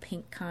was like the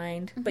pink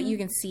kind, mm-hmm. but you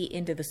can see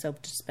into the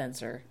soap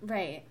dispenser.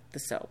 Right. The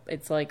soap.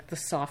 It's like the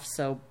soft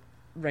soap,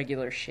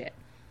 regular shit.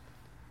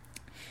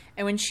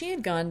 And when she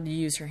had gone to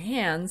use her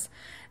hands,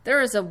 there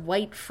was a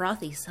white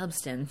frothy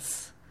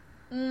substance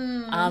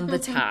on the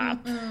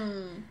top.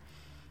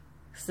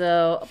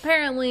 So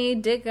apparently,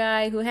 Dick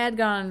Guy, who had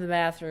gone to the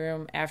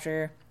bathroom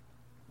after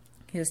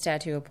his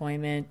tattoo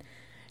appointment,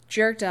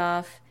 jerked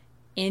off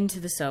into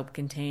the soap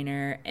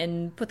container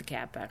and put the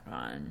cap back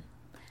on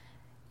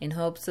in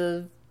hopes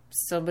of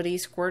somebody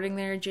squirting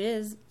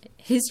his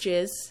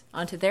jizz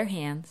onto their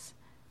hands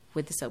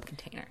with the soap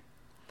container.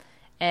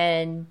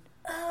 And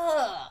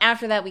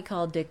after that, we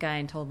called Dick Guy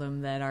and told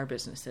him that our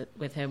business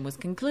with him was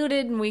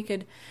concluded and we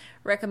could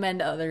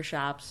recommend other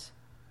shops.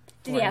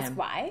 Did he ask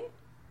why?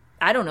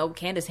 I don't know.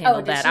 Candace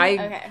handled that.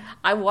 Okay.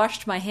 I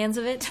washed my hands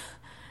of it,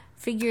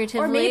 figuratively.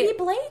 Or maybe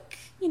Blake.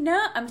 You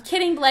know, I'm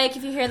kidding, Blake.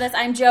 If you hear this,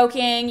 I'm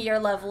joking. You're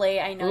lovely.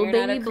 I know you're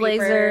not a creeper. Baby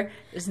Blazer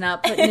is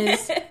not putting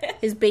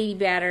his baby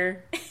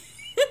batter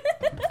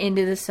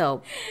into the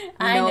soap.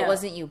 I know it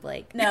wasn't you,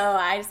 Blake. No,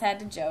 I just had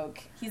to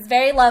joke. He's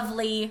very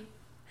lovely.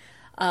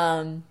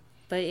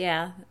 But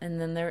yeah,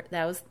 and then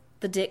that was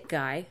the Dick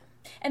Guy.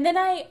 And then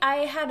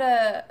I had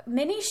a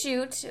mini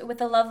shoot with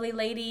a lovely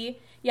lady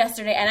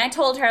yesterday, and I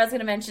told her I was going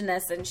to mention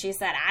this, and she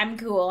said, I'm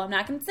cool. I'm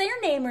not going to say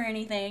her name or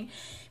anything.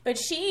 But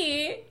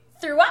she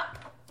threw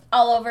up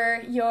all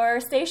over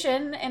your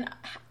station and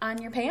on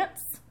your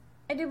pants,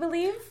 I do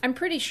believe. I'm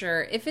pretty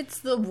sure. If it's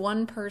the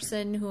one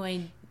person who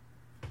I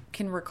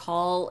can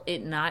recall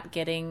it not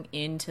getting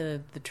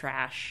into the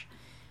trash,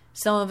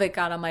 some of it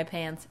got on my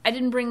pants. I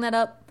didn't bring that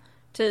up.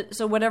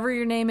 So whatever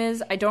your name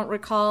is, I don't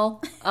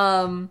recall.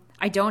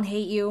 I don't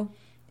hate you.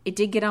 It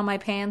did get on my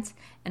pants,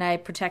 and I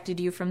protected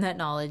you from that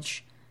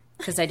knowledge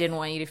because I didn't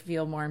want you to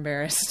feel more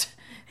embarrassed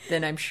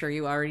than I'm sure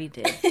you already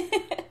did.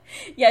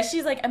 Yeah,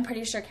 she's like, I'm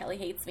pretty sure Kelly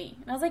hates me.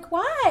 And I was like,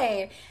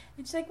 why?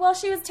 And she's like, well,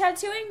 she was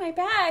tattooing my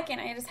back,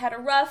 and I just had a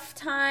rough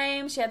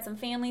time. She had some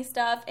family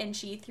stuff, and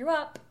she threw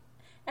up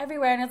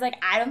everywhere. And I was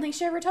like, I don't think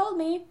she ever told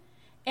me.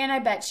 And I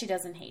bet she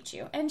doesn't hate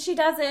you. And she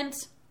doesn't.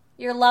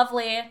 You're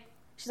lovely.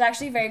 She's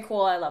actually very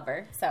cool. I love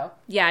her. So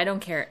yeah, I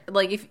don't care.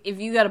 Like, if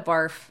you got to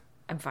barf,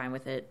 I'm fine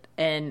with it.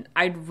 And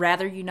I'd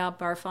rather you not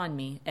barf on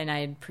me. And I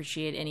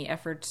appreciate any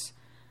efforts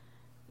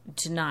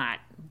to not.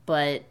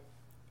 But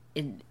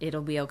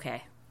it'll be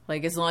okay.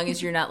 Like, as long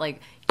as you're not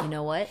like, you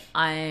know what?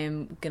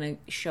 I'm going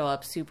to show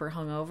up super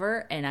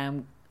hungover. And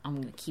I'm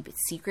going to keep it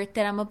secret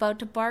that I'm about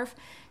to barf.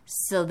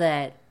 So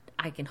that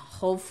I can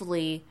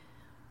hopefully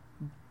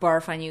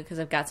barf on you because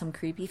I've got some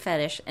creepy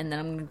fetish, and then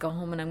I'm going to go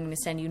home and I'm going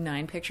to send you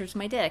 9 pictures of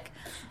my dick.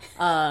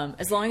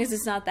 As long as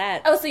it's not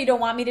that. Oh, so you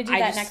don't want me to do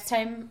that next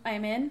time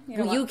I'm in?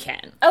 You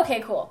can. Okay,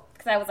 cool.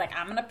 Because I was like,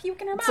 I'm going to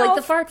puke in her mouth. It's like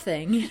the fart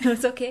thing. You know,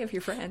 it's okay if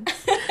you're friends.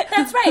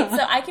 That's right.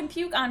 So I can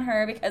puke on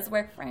her because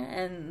we're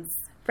friends.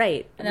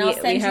 Right. And then I'll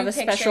send you have a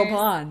pictures, special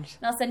bond.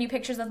 And I'll send you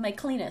pictures of my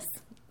cleanest.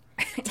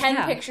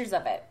 10 pictures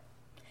of it.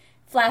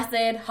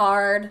 Flaccid,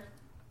 hard.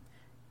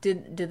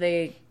 Did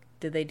they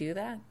do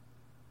that?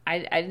 I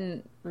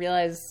didn't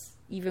realize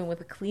even with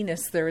the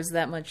cleanest there was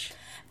that much.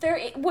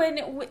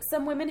 When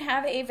some women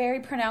have a very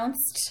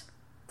pronounced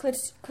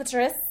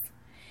clitoris,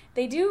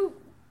 they do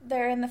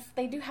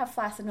have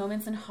flaccid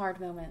moments and hard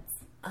moments.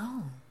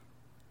 Oh.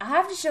 I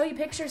have to show you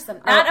pictures.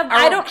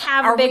 I don't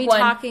have a big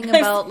one. Are we talking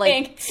about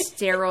like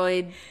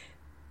steroid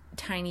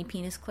tiny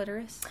penis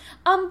clitoris?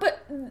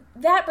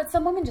 But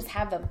some women just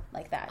have them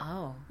like that.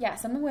 Oh. Yeah,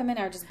 some women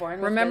are just born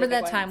with Remember really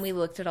that big time ones. we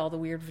looked at all the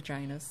weird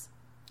vaginas?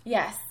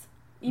 Yes.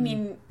 You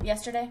mean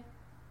yesterday?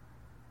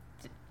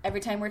 Every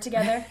time we're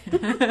together?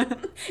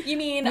 You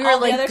mean we all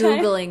were the like other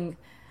Googling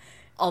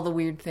all the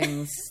weird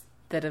things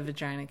that a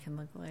vagina can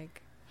look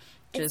like.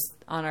 Just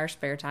on our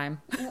spare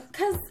time.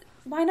 Because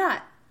why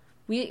not?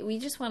 We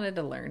just wanted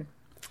to learn.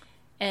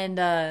 And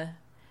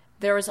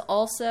there was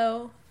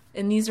also,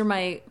 and these are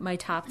my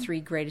top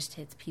 3 greatest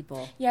hits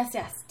people. Yes.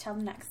 Tell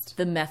them next.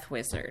 The Meth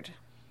Wizard.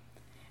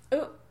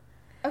 Oh,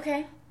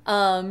 okay.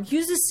 He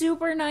was a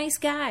super nice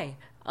guy.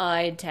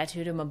 I had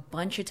tattooed him a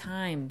bunch of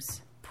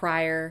times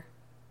prior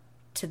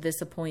to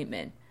this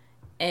appointment.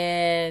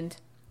 And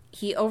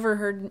he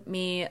overheard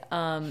me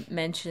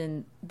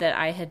mention that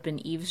I had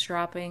been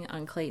eavesdropping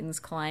on Clayton's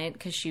client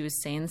because she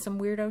was saying some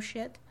weirdo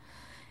shit.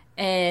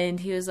 And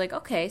he was like,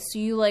 okay, so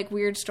you like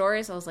weird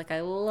stories? I was like,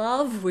 I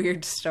love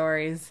weird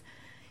stories.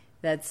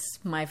 That's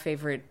my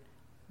favorite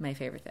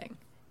thing.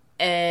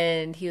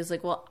 And he was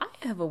like, well,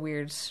 I have a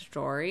weird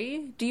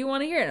story. Do you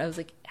want to hear it? I was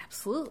like,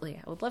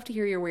 absolutely. I would love to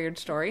hear your weird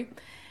story.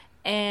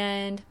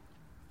 And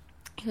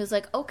he was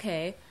like,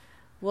 okay,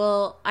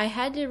 well, I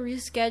had to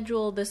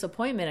reschedule this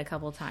appointment a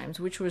couple times,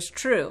 which was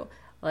true.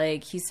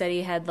 Like, he said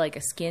he had like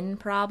a skin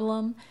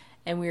problem,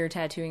 and we were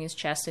tattooing his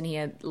chest, and he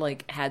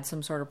had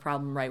some sort of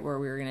problem right where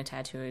we were going to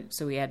tattoo it.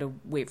 So we had to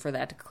wait for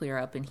that to clear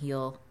up and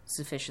heal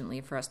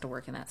sufficiently for us to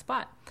work in that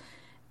spot.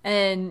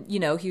 And, you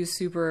know, he was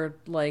super,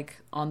 like,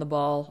 on the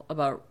ball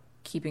about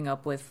keeping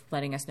up with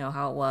letting us know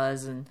how it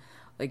was and,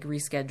 like,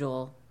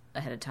 reschedule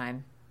ahead of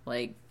time.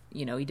 Like,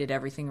 you know, he did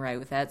everything right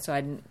with that, so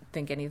I didn't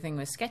think anything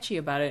was sketchy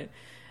about it.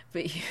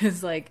 But he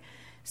was like,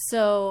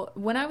 so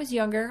when I was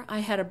younger, I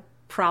had a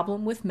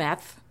problem with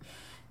meth.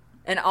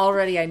 And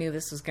already I knew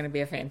this was going to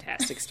be a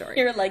fantastic story.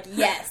 You're like,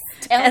 yes.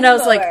 Tell and me I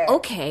was more. like,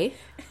 okay,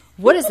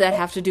 what does that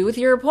have to do with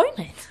your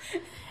appointment?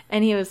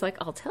 And he was like,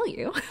 I'll tell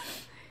you.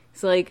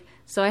 It's like,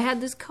 So I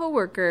had this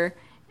coworker,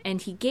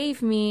 and he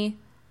gave me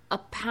a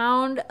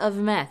pound of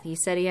meth. He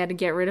said he had to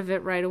get rid of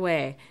it right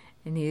away.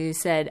 And he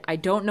said, I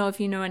don't know if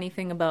you know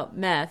anything about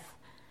meth,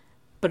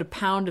 but a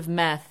pound of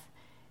meth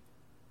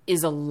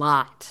is a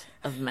lot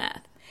of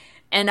meth.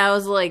 And I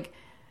was like,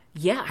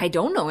 yeah, I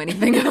don't know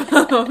anything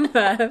about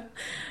meth.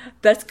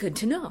 That's good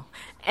to know.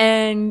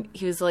 And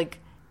he was like,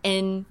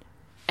 and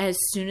as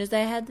soon as I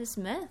had this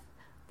meth,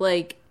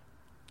 like,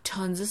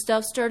 tons of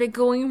stuff started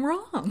going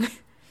wrong.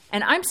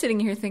 And I'm sitting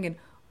here thinking,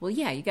 well,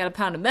 yeah, you got a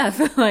pound of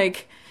meth.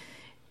 Like,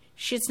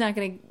 shit's not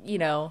going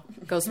to,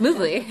 go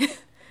smoothly.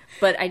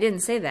 But I didn't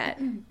say that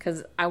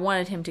because I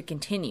wanted him to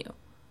continue.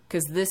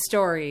 Because this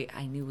story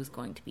I knew was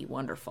going to be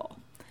wonderful.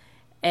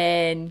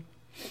 And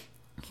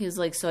he was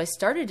like, so I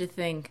started to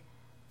think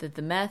that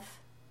the meth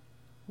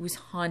was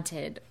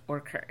haunted or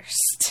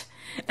cursed.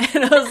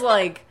 And I was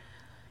like,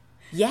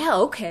 yeah,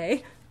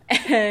 okay.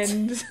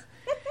 And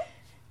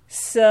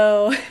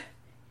so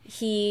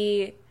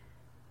he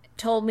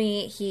told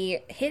me he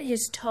hit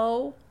his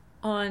toe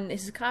on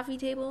his coffee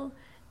table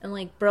and,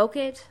 like, broke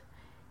it.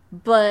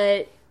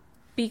 But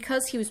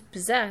because he was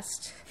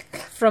possessed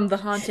from the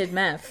haunted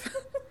meth,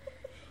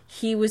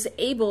 he was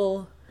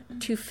able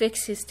to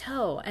fix his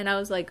toe. And I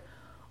was like,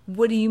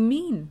 what do you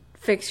mean,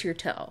 fix your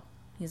toe?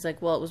 He's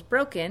like, well, it was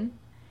broken,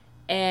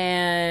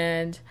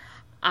 and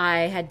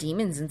I had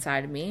demons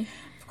inside of me.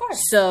 Of course.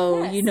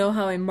 So, yes. You know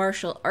how in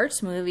martial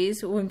arts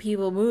movies, when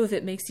people move,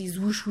 it makes these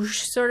whoosh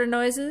whoosh sort of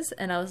noises?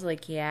 And I was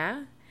like,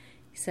 yeah.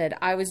 He said,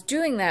 I was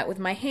doing that with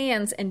my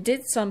hands and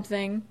did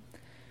something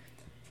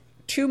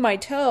to my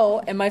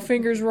toe, and my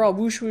fingers were all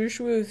whoosh whoosh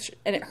whoosh,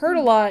 and it hurt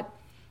a lot,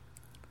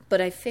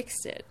 but I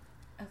fixed it.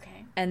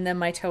 Okay. And then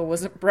my toe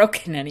wasn't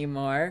broken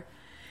anymore.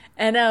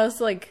 And I was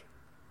like,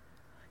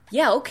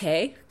 yeah,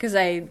 okay. Because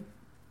I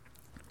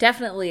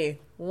definitely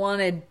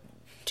wanted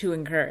to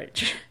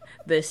encourage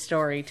this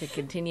story to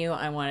continue.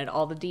 I wanted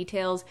all the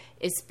details,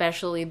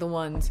 especially the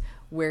ones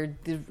where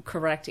the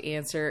correct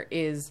answer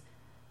is,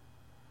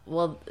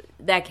 well,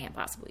 that can't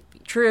possibly be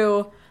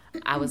true.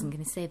 I wasn't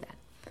going to say that.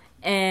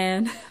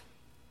 And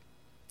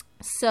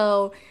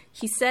so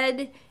he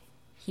said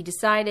he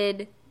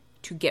decided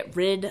to get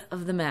rid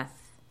of the meth.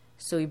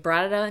 So he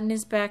brought it out in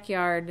his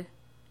backyard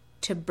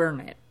to burn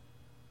it.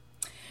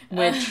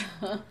 Which,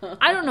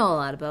 I don't know a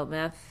lot about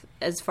meth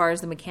as far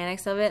as the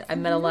mechanics of it. I've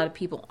met a lot of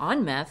people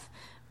on meth,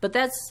 but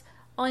that's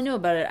all I know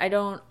about it.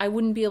 I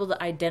wouldn't be able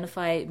to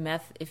identify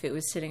meth if it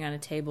was sitting on a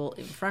table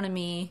in front of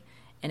me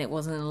and it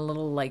wasn't a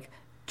little, like,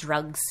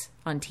 drugs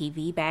on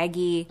TV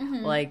baggie.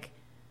 Like,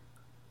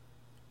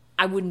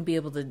 I wouldn't be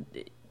able to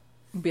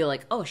be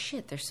like, oh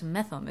shit, there's some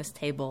meth on this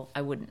table.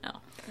 I wouldn't know.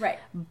 Right.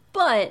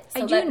 But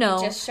so I do know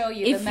just show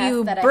you if the meth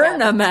you that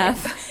burn I have a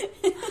meth,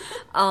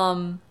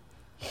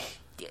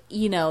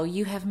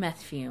 you have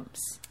meth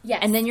fumes. Yes.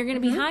 And then you're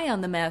going to be high on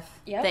the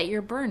meth Yep. that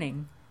you're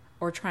burning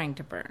or trying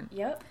to burn.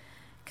 Yep.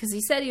 Because he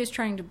said he was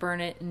trying to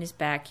burn it in his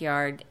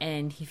backyard,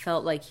 and he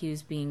felt like he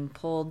was being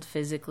pulled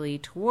physically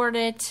toward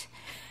it,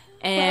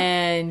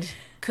 and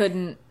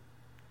couldn't,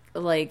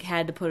 like,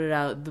 had to put it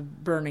out. The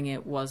burning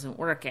it wasn't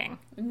working.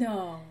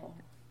 No.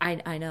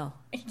 I know.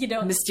 You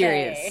don't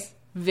mysterious. say.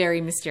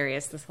 Very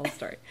mysterious, this whole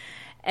story.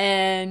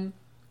 And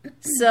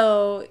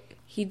so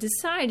he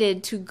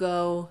decided to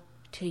go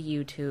to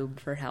YouTube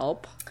for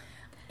help.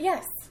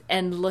 Yes.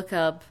 And look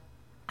up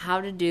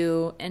how to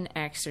do an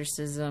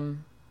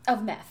exorcism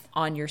Of meth.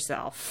 on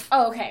yourself.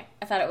 Oh, okay.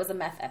 I thought it was a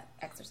meth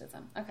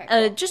exorcism. Okay.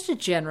 Cool. Just a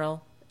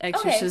general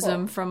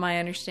exorcism, cool. from my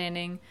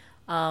understanding,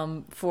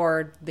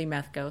 for the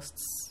meth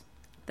ghosts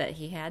that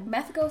he had.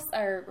 Meth ghosts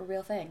are a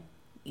real thing.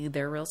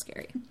 They're real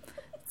scary.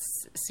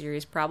 It's a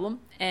serious problem.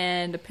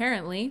 And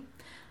apparently,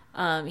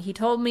 he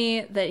told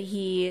me that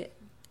he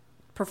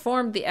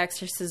performed the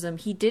exorcism.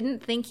 He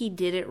didn't think he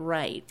did it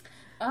right.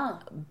 Oh.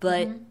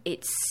 But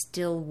it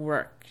still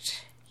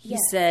worked. He Yes.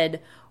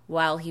 said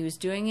while he was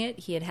doing it,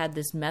 he had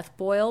this meth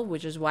boil,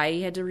 which is why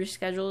he had to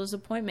reschedule his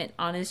appointment,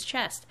 on his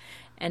chest.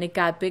 And it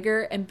got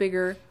bigger and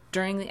bigger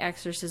during the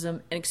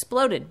exorcism and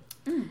exploded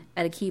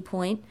at a key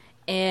point.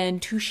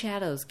 And two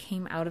shadows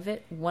came out of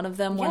it. One of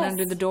them went Yes.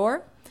 under the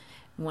door.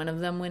 One of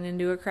them went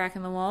into a crack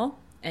in the wall.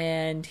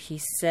 And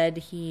he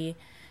said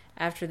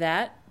after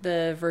that,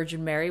 the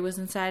Virgin Mary was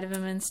inside of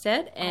him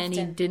instead. And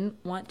he Often.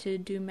 didn't want to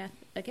do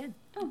meth again.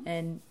 Oh.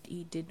 And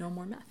he did no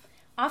more meth.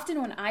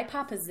 Often when I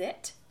pop a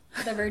zit,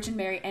 the Virgin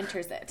Mary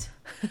enters it.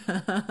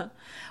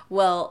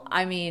 Well,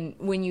 I mean,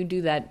 when you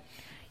do that,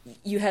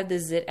 you have the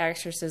zit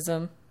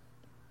exorcism.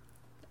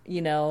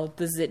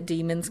 The zit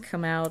demons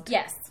come out.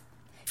 Yes.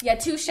 Yeah,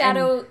 two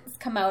shadows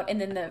come out, and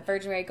then the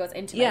Virgin Mary goes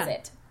into my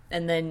zit.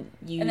 And then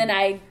you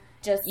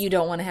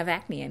don't want to have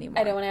acne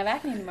anymore. I don't want to have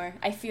acne anymore.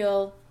 I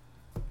feel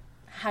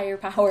higher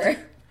power.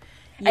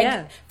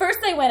 Yeah. First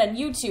I went on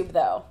YouTube,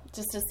 though,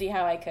 just to see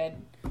how I could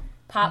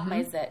pop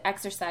my zit,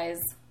 exercise.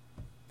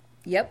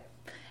 Yep.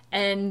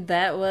 And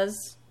that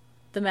was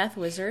the meth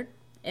wizard.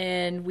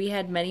 And we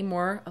had many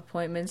more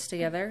appointments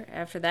together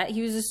after that.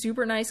 He was a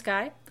super nice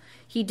guy.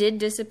 He did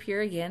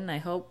disappear again. I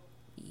hope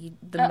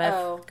the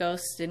meth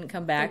ghosts didn't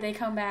come back. Did they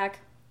come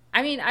back?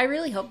 I mean, I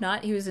really hope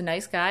not. He was a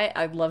nice guy.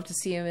 I'd love to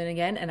see him in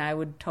again, and I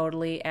would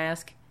totally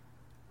ask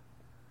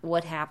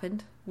what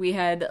happened. We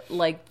had,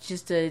 like,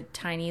 just a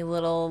tiny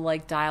little,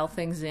 like, dial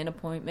things in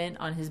appointment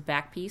on his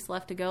back piece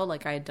left to go.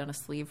 Like, I had done a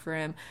sleeve for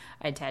him.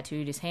 I had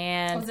tattooed his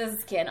hand. Was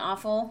his skin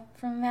awful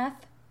from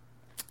meth?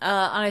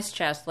 On his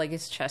chest, like,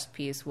 his chest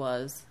piece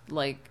was,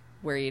 like,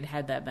 where he'd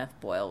had that meth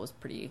boil was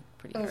pretty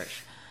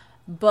harsh.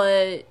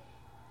 But,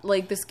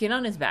 like, the skin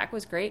on his back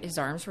was great. His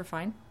arms were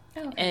fine.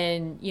 Oh, okay.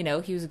 And, you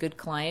know, he was a good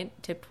client,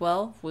 tipped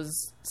well,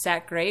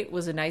 sat great,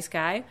 was a nice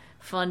guy,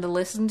 fun to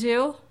listen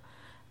to.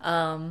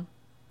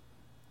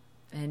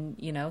 And,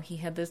 you know, he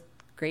had this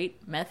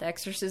great meth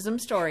exorcism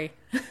story.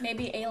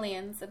 Maybe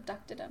aliens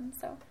abducted him,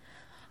 so.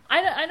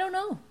 I don't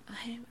know.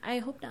 I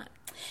hope not.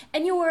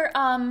 And you were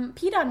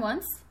peed on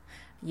once.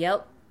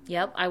 Yep.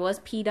 I was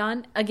peed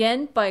on,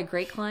 again, by a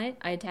great client.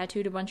 I had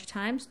tattooed a bunch of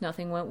times.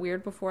 Nothing went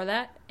weird before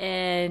that.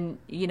 And,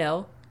 you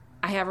know,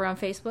 I have her on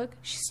Facebook.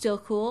 She's still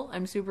cool.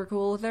 I'm super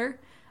cool with her.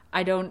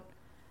 I don't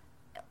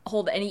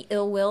hold any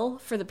ill will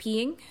for the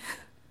peeing.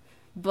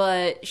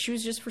 But she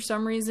was just, for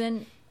some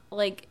reason,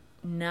 like,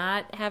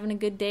 not having a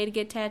good day to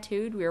get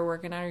tattooed. We were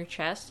working on her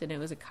chest, and it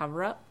was a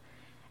cover-up.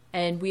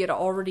 And we had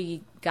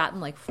already gotten,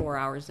 like, 4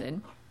 hours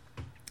in.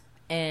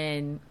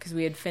 And because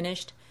we had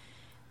finished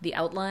the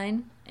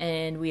outline,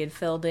 and we had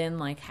filled in,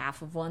 like,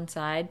 half of one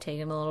side,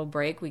 taken a little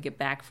break. We get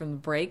back from the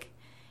break,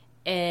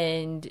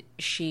 and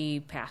she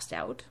passed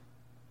out.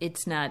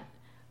 It's not,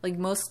 like,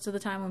 most of the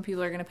time when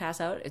people are going to pass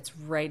out, it's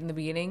right in the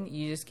beginning.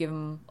 You just give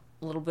them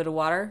a little bit of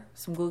water,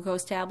 some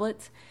glucose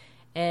tablets,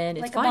 and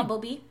it's fine. Like a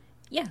bumblebee?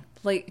 Yeah,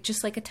 like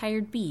just like a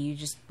tired bee. You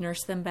just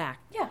nurse them back.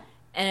 Yeah.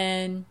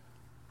 And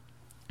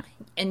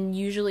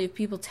usually if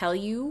people tell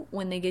you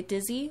when they get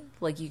dizzy,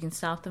 like, you can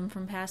stop them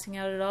from passing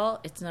out at all,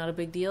 it's not a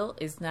big deal.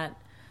 It's not,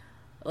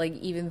 like,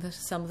 even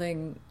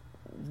something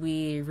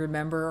we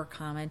remember or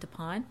comment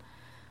upon.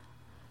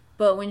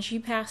 But when she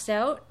passed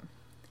out,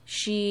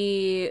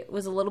 she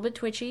was a little bit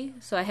twitchy,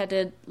 so I had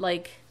to,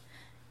 like,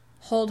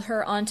 hold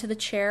her onto the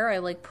chair. I,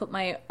 like, put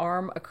my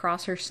arm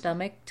across her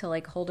stomach to,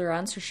 like, hold her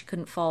on so she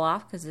couldn't fall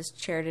off, because this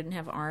chair didn't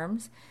have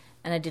arms,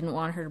 and I didn't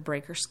want her to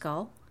break her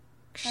skull.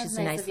 She's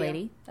a nice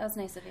lady. That was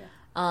nice of you.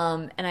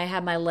 And I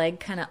had my leg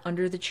kind of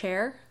under the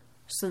chair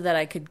so that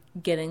I could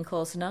get in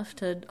close enough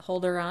to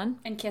hold her on.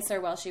 And kiss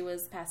her while she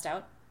was passed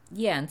out?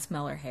 Yeah, and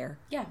smell her hair.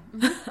 Yeah.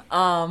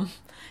 I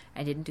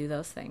didn't do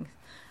those things.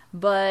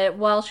 But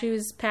while she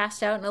was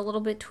passed out and a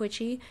little bit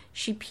twitchy,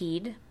 she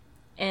peed.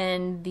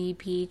 And the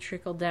pee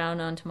trickled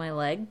down onto my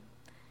leg.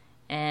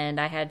 And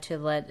I had to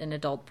let an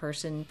adult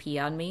person pee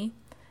on me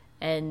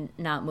and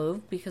not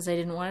move because I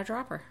didn't want to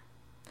drop her.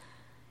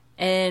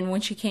 And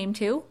when she came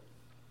to,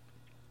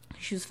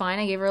 she was fine.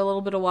 I gave her a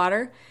little bit of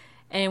water.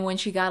 And when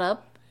she got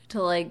up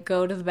to, like,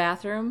 go to the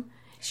bathroom,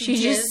 she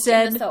just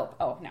said... in the soap.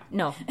 Oh,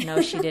 no.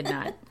 No, she did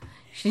not.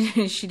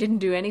 She didn't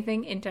do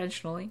anything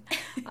intentionally.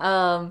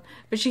 But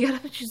she got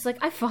up and she's like,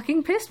 I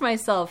fucking pissed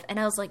myself. And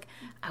I was like,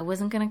 I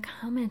wasn't going to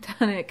comment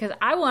on it because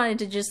I wanted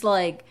to just,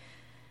 like,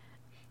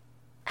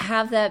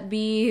 have that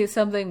be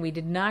something we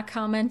did not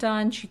comment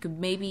on. She could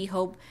maybe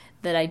hope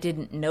that I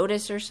didn't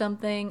notice or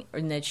something,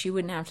 or that she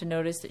wouldn't have to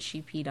notice that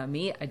she peed on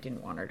me. I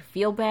didn't want her to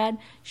feel bad.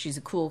 She's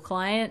a cool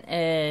client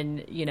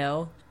and, you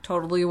know,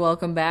 totally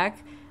welcome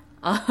back.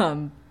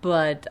 And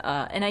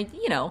I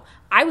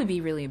would be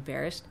really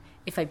embarrassed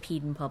if I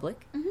peed in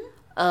public.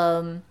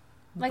 Mm-hmm.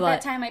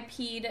 That time I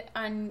peed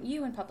on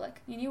you in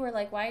public. And you were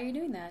like, why are you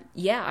doing that?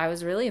 Yeah, I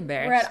was really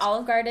embarrassed. We're at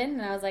Olive Garden,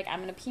 and I was like,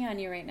 I'm going to pee on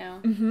you right now.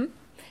 Mm-hmm.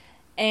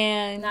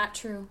 And... Not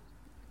true.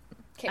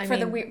 Okay,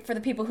 for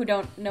the people who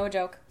don't know a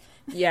joke.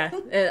 Yeah,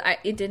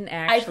 it didn't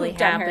actually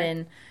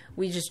happen.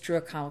 We just drew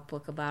a comic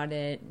book about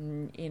it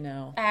and, you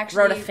know,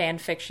 wrote a fan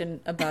fiction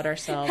about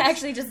ourselves. I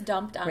actually just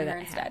dumped on her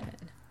instead.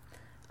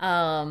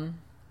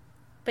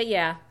 But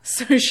yeah,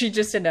 so she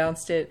just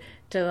announced it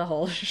to the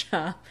whole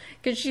shop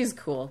because she's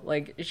cool.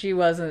 Like, she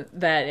wasn't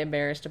that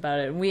embarrassed about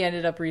it. And we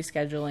ended up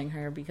rescheduling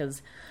her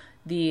because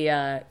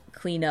the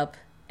cleanup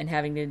and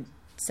having to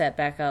set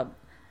back up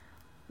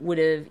would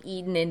have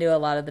eaten into a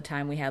lot of the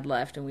time we had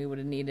left, and we would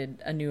have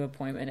needed a new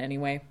appointment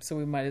anyway. So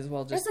we might as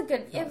well just...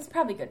 It was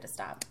probably good to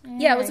stop.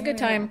 Yeah, it was a good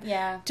time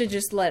to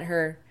just let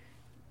her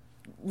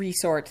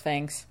resort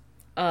things.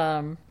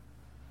 And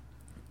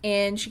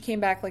she came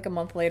back like a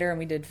month later, and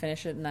we did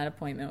finish it, and that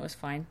appointment was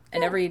fine.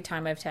 And every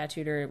time I've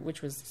tattooed her,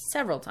 which was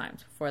several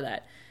times before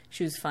that,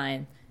 she was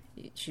fine.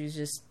 She was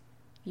just,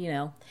 you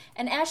know,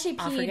 and as she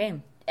off her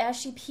game. As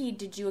she peed,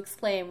 did you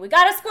exclaim, "We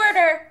got a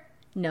squirter"?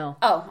 No.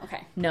 Oh,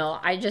 okay. No,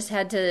 I just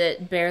had to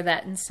bear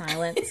that in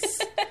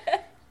silence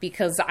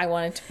because I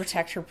wanted to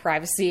protect her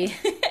privacy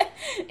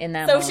in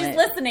that moment. So she's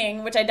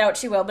listening, which I doubt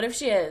she will, but if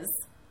she is...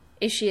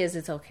 If she is,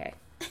 it's okay.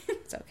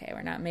 It's okay.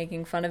 We're not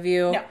making fun of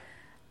you. No.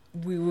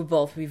 We would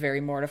both be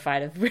very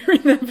mortified if we were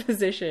in that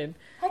position.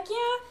 Heck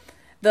yeah.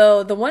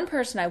 Though the one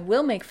person I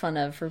will make fun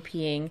of for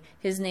peeing,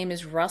 his name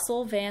is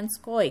Russell Van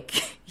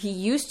Scoik. He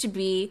used to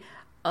be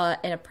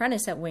an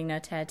apprentice at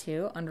Wingnut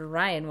Tattoo under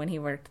Ryan when he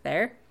worked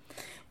there.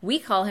 We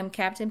call him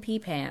Captain Pee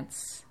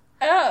Pants.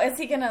 Oh, is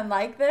he gonna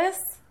like this?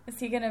 Is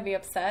he gonna be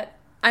upset?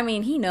 I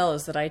mean, he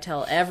knows that I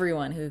tell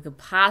everyone who could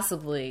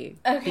possibly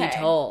be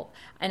told,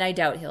 and I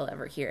doubt he'll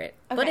ever hear it.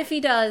 Okay. But if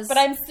he does... But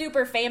I'm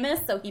super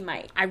famous, so he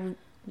might.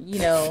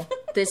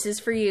 This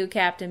is for you,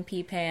 Captain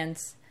Pee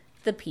Pants,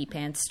 the Pee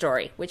Pants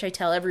story, which I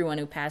tell everyone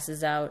who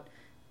passes out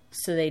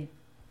so they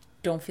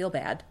don't feel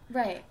bad.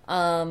 Right.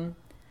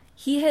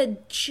 He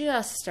had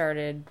just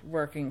started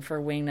working for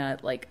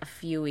Wingnut like a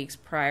few weeks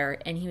prior,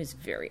 and he was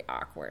very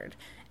awkward.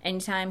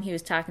 Anytime he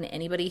was talking to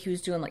anybody, he was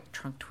doing like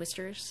trunk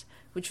twisters,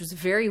 which was a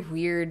very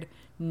weird,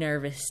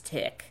 nervous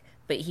tick.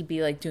 But he'd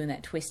be like doing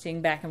that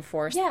twisting back and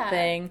forth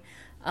thing.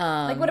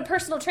 Like what a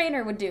personal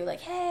trainer would do.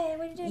 Like, hey,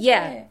 what are you doing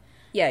today?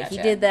 Yeah, gotcha.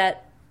 He did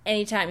that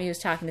anytime he was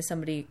talking to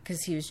somebody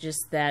because he was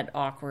just that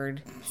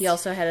awkward. He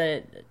also had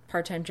a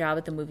part-time job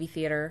at the movie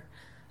theater.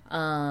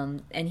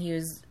 And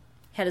he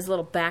had his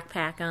little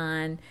backpack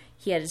on.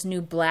 He had his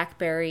new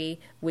BlackBerry,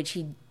 which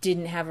he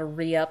didn't have a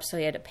re-up, so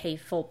he had to pay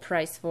full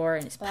price for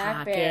in his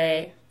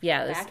pocket.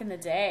 Yeah, back in the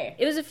day.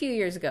 It was a few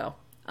years ago.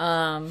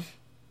 Probably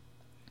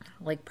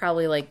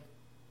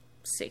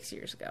 6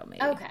 years ago,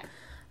 maybe. Okay.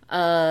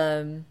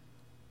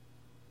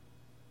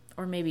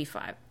 Or maybe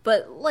 5.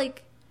 But,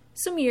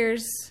 some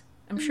years.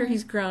 I'm sure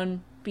he's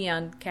grown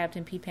beyond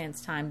Captain Pee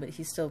Pants time, but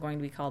he's still going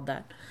to be called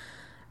that.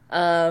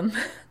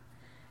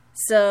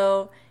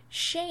 So...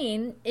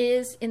 Shane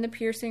is in the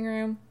piercing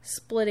room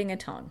splitting a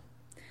tongue.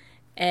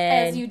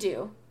 And as you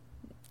do.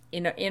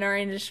 In our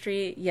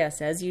industry,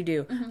 yes, as you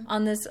do. Mm-hmm.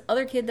 On this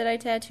other kid that I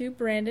tattooed,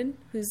 Brandon,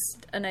 who's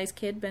a nice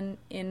kid, been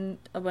in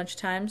a bunch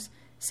of times,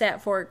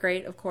 sat for it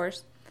great, of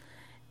course.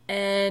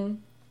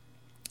 And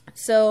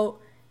so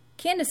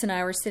Candace and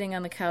I were sitting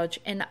on the couch,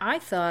 and I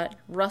thought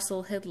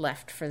Russell had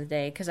left for the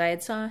day because I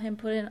had saw him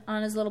put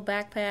on his little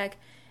backpack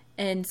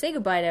and say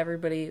goodbye to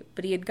everybody,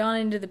 but he had gone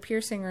into the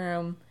piercing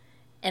room,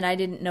 and I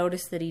didn't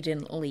notice that he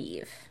didn't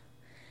leave.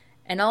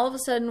 And all of a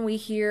sudden we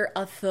hear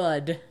a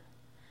thud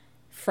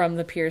from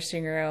the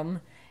piercing room.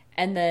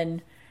 And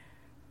then,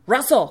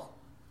 Russell!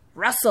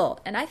 Russell!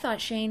 And I thought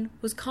Shane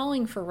was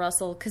calling for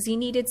Russell because he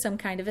needed some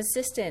kind of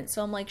assistance.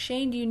 So I'm like,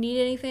 Shane, do you need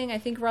anything? I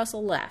think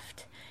Russell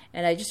left.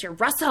 And I just hear,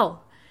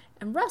 Russell!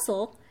 And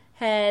Russell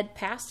had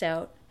passed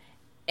out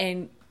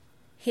and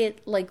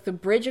hit the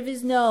bridge of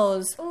his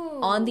nose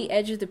on the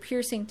edge of the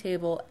piercing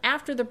table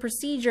after the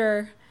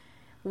procedure...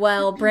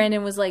 While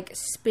Brandon was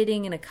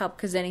spitting in a cup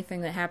because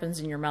anything that happens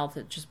in your mouth,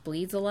 it just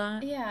bleeds a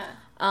lot. Yeah.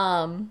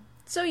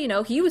 So,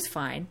 he was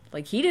fine.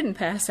 He didn't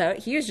pass out.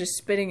 He was just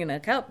spitting in a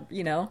cup,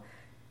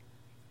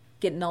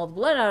 getting all the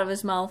blood out of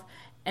his mouth.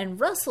 And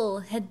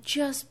Russell had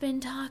just been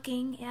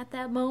talking at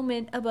that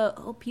moment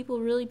about, people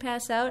really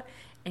pass out.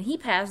 And he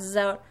passes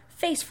out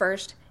face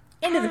first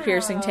into the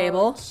piercing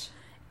table.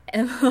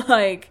 And,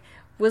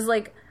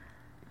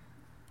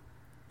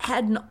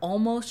 had an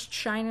almost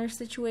Shiner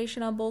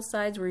situation on both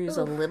sides where he was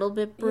a little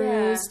bit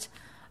bruised.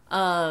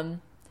 Yeah.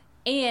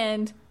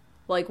 And,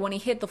 when he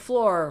hit the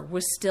floor,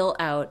 was still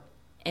out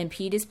and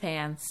peed his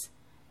pants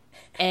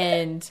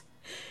and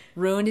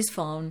ruined his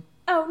phone.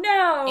 Oh,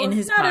 no. In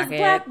his not pocket. His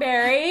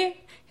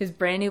BlackBerry. His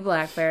brand new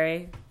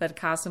BlackBerry that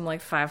cost him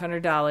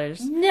 $500.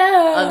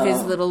 No. Of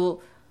his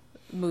little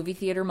movie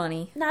theater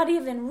money. Not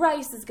even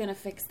Rice is going to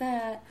fix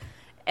that.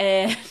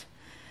 And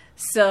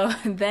so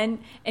then,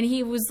 and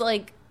he was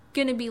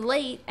gonna be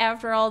late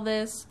after all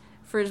this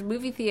for his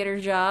movie theater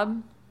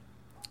job,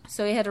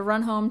 so he had to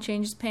run home,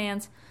 change his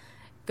pants,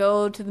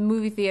 go to the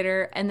movie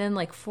theater, and then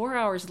 4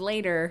 hours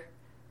later,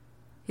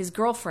 his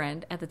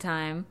girlfriend at the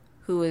time,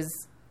 who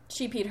was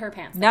she peed her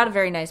pants. Not a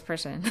very nice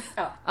person.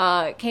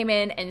 Came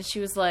in and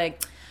she was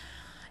like,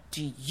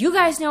 "Do you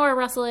guys know where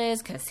Russell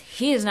is? Because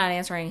he is not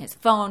answering his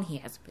phone. He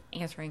has been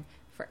answering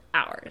for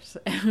hours."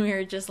 And we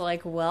were just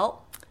like,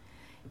 "Well,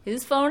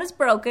 his phone is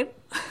broken."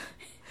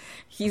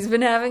 He's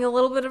been having a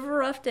little bit of a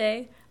rough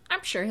day.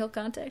 I'm sure he'll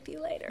contact you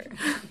later.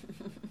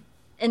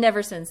 And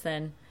ever since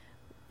then,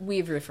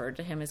 we've referred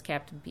to him as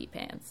Captain Pee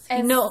Pants.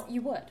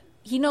 You would.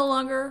 He no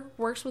longer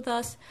works with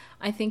us.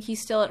 I think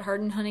he's still at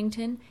Hardin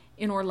Huntington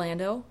in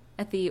Orlando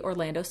at the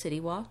Orlando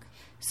City Walk.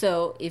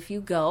 So if you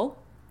go,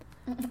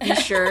 be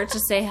sure to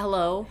say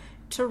hello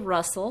to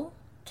Russell.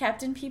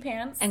 Captain Pee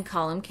Pants. And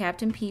call him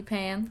Captain Pee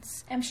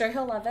Pants. I'm sure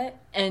he'll love it.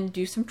 And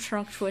do some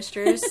trunk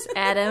twisters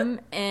at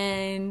him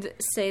and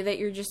say that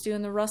you're just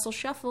doing the Russell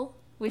Shuffle,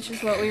 which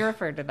is what we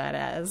refer to that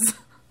as.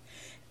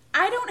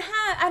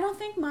 I don't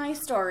think my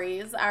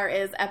stories are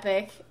as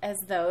epic as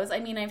those. I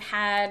mean, I've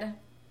had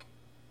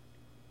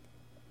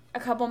a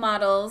couple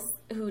models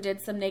who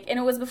did some naked, and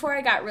it was before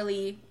I got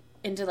really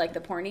into the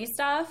porny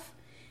stuff,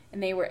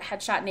 and they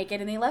had shot naked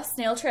and they left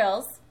snail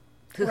trails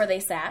where they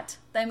sat.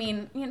 I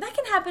mean, that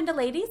can happen to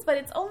ladies, but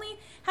it's only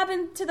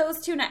happened to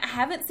those two. And I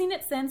haven't seen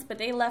it since, but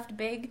they left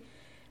big,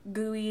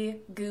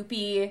 gooey,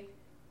 goopy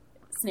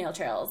snail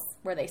trails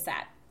where they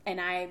sat. And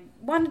I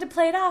wanted to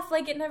play it off I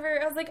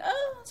was like,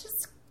 oh, let's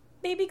just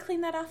maybe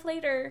clean that off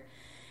later.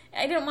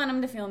 I didn't want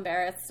them to feel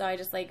embarrassed, so I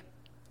just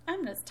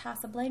I'm going to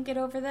toss a blanket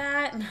over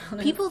that.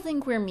 People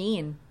think we're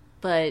mean,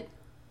 but,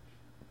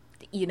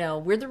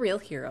 we're the real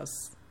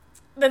heroes.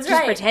 That's Just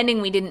right.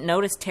 pretending we didn't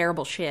notice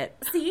terrible shit.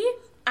 See?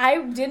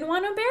 I didn't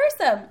want to embarrass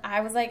them.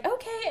 I was like,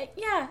 okay,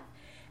 yeah.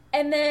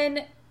 And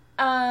then,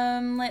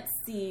 let's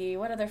see,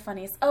 what other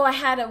funnies? Oh, I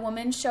had a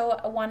woman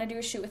want to do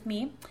a shoot with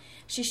me.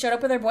 She showed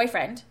up with her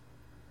boyfriend.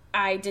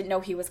 I didn't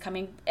know he was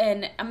coming.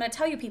 And I'm going to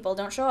tell you, people,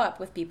 don't show up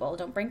with people.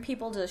 Don't bring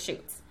people to the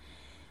shoots.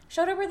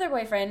 Showed up with her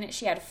boyfriend.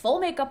 She had full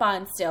makeup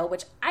on still,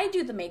 which I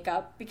do the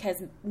makeup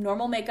because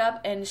normal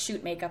makeup and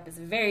shoot makeup is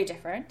very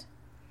different.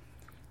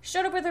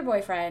 Showed up with her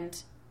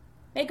boyfriend,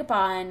 makeup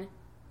on,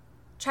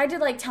 tried to,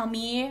 like, tell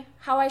me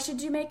how I should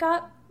do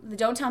makeup.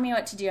 Don't tell me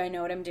what to do. I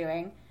know what I'm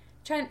doing.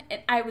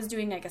 I was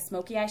doing, like, a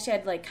smoky eye. She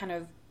had, like, kind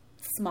of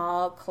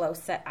small,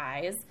 close-set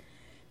eyes.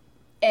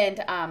 And,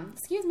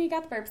 excuse me,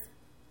 got the burps.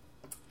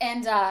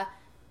 And,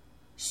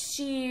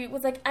 she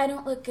was like, I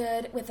don't look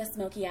good with a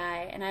smoky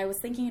eye. And I was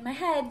thinking in my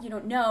head, you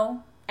don't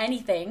know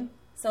anything,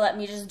 so let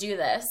me just do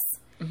this.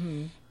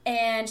 Mm-hmm.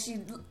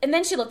 And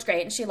then she looked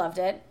great, and she loved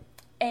it.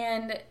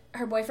 And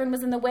her boyfriend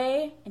was in the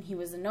way, and he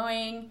was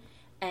annoying,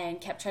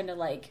 and kept trying to,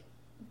 like,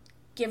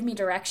 give me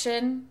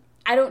direction.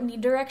 I don't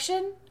need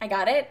direction. I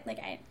got it. Like,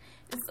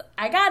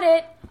 I got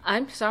it.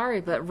 I'm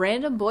sorry, but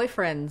random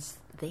boyfriends,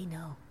 they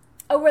know.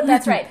 Oh, well,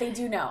 that's right. They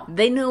do know.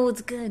 They know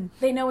what's good.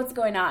 They know what's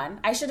going on.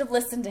 I should have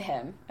listened to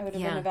him. I would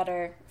have been a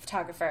better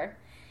photographer.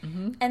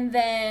 Mm-hmm. And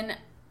then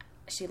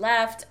she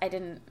left. I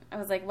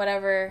was like,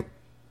 whatever.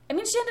 I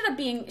mean, she ended up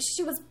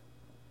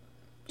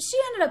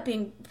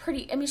being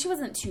pretty, I mean, she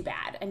wasn't too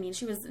bad. I mean,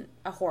 she wasn't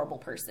a horrible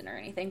person or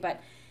anything,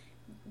 but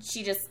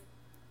she just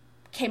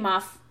came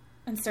off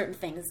in certain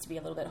things to be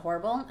a little bit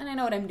horrible, and I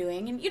know what I'm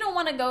doing. And you don't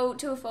want to go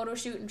to a photo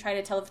shoot and try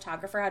to tell the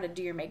photographer how to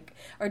do your make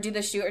or do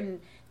the shoot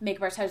and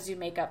makeup artist how to do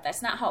makeup.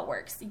 That's not how it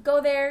works. You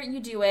go there, you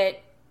do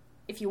it.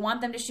 If you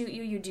want them to shoot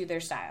you, you do their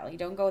style. You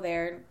don't go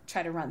there and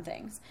try to run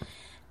things.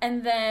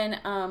 And then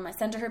I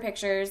sent her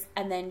pictures,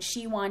 and then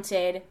she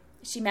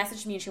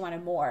messaged me and she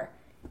wanted more.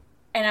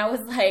 And I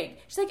was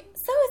like, she's like,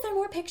 so is there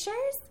more pictures?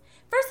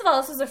 First of all,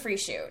 this was a free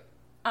shoot.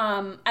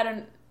 I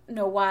don't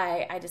know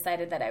why I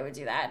decided that I would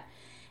do that.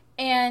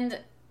 And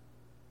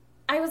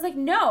I was like,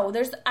 no,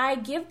 I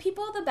give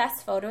people the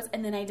best photos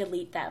and then I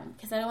delete them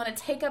because I don't want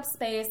to take up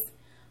space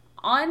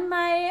on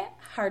my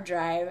hard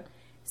drive.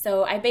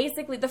 So I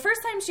basically, the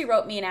first time she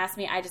wrote me and asked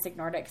me, I just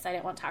ignored it because I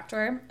didn't want to talk to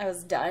her. I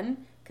was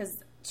done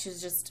because she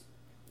was just,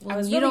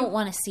 don't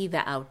want to see the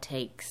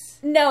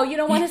outtakes. No, you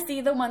don't want to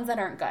see the ones that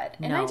aren't good.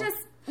 And No.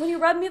 When you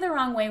rub me the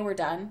wrong way, we're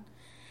done.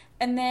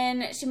 And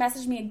then she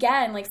messaged me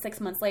again like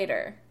 6 months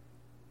later.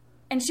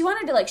 And she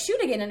wanted to, like,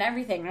 shoot again and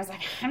everything. And I was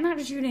like, I'm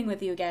not shooting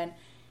with you again.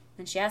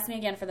 And she asked me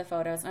again for the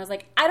photos. And I was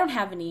like, I don't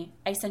have any.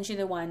 I sent you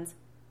the ones.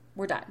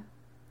 We're done.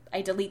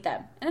 I delete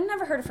them. And I've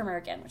never heard from her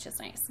again, which is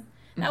nice.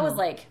 That was,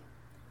 like,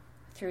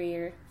 3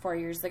 or 4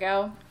 years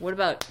ago. What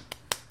about...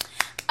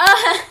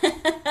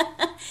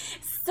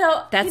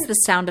 So... That's the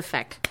sound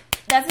effect.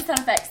 That's the sound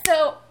effect.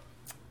 So,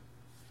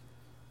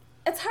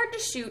 it's hard to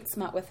shoot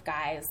smut with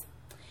guys.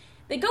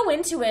 They go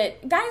into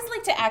it. Guys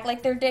like to act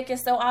like their dick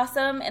is so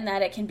awesome and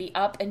that it can be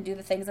up and do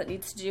the things it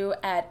needs to do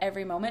at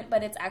every moment,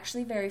 but it's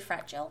actually very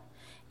fragile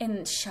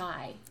and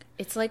shy.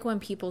 It's like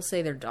when people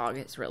say their dog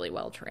is really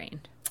well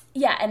trained.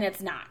 Yeah, and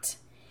it's not.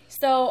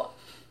 So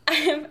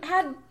I've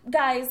had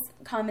guys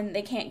come and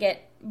they can't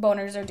get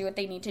boners or do what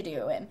they need to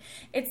do, and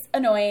it's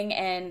annoying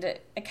and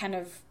it kind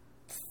of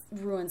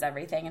ruins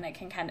everything, and it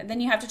can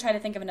then you have to try to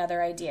think of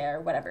another idea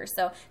or whatever.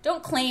 So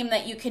don't claim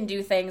that you can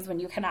do things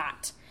when you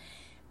cannot.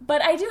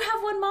 But I do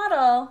have one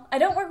model. I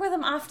don't work with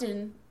him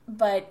often,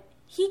 but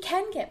he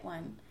can get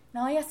one.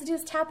 And all he has to do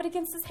is tap it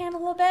against his hand a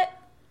little bit.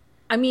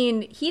 I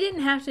mean, he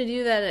didn't have to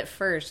do that at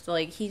first.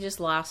 Like, he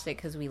just lost it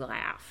because we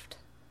laughed.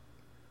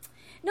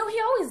 No, he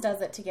always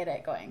does it to get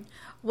it going.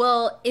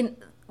 Well,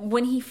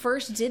 when he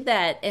first did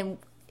that, and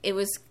it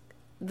was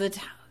the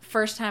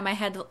first time I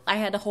had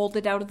to hold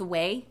it out of the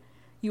way.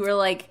 You were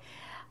like,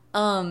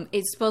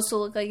 it's supposed to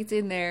look like it's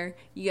in there.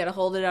 You got to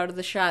hold it out of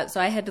the shot. So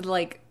I had to,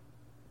 like,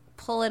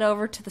 pull it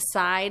over to the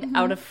side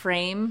out of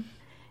frame,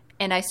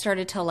 and I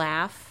started to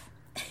laugh.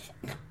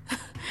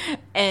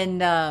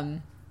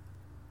 And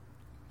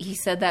he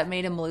said that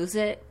made him lose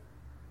it.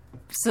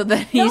 So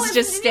then he's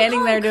just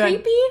standing there doing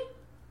creepy?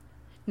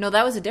 No,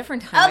 that was a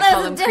different time. Oh, I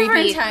called that him was a different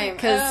creepy time.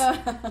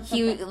 because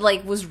he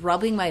like was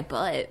rubbing my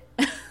butt.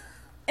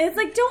 It's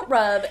like, don't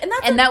rub.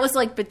 And that was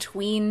like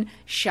between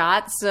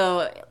shots,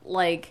 so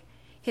like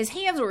his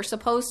hands were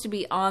supposed to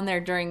be on there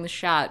during the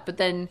shot, but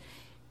then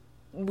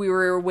we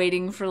were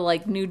waiting for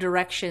like new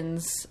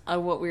directions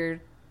of what we were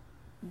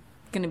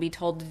going to be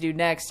told to do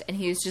next, and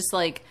he was just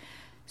like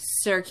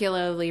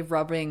circularly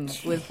rubbing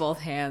with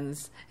both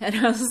hands, and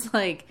I was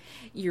like,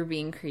 you're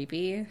being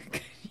creepy.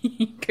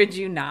 Could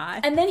you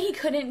not? And then he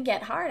couldn't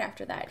get hard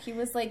after that. He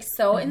was like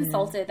so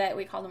insulted that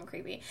we called him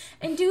creepy.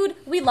 And dude,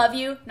 we love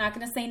you. Not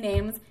going to say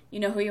names. You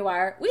know who you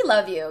are. We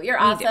love you. You're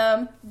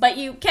awesome. But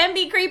you can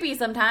be creepy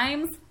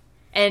sometimes.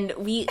 And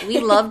we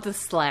love the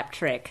slap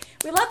trick.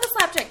 We love the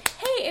slap trick.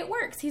 Hey, it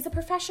works. He's a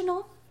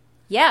professional.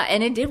 Yeah,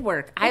 and it did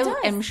work. I does.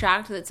 am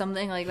shocked that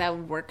something like that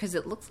would work because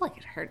it looks like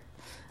it hurt.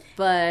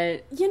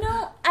 But you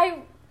know, I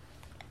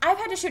I've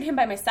had to shoot him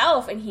by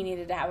myself, and he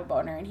needed to have a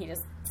boner, and he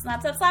just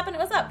snapped up, slapping it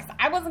was up, because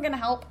I wasn't going to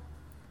help.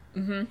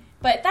 Mm-hmm.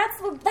 But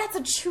that's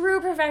a true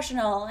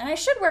professional, and I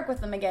should work with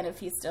him again if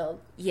he still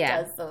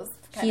does those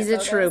kind He's of a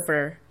photos.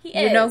 Trooper. He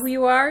You is. know who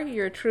you are?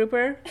 You're a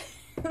trooper.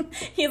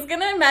 He's going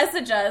to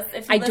message us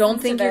if he I don't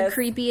listens think to you're this.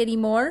 creepy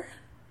anymore.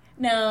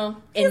 No,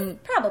 he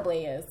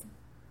probably is.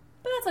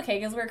 But that's okay,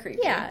 because we're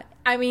creepy. Yeah.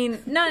 I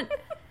mean, not...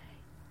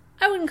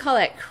 I wouldn't call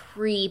that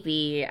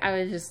creepy.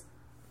 I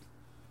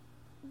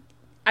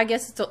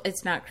guess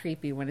it's not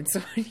creepy when it's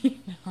someone you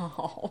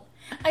know.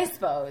 I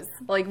suppose.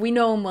 Like, we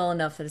know him well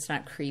enough that it's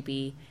not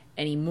creepy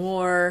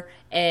anymore,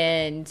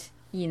 and,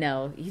 you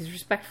know, he's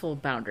respectful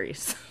of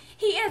boundaries.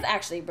 He is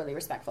actually really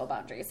respectful of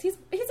boundaries. He's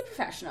a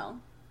professional.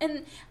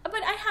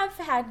 But I have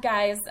had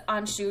guys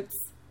on shoots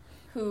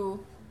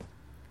who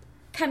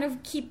kind of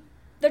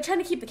they're trying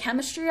to keep the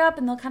chemistry up,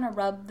 and they'll kind of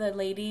rub the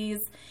ladies,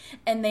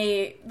 and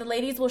the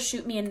ladies will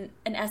shoot me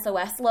an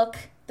SOS look.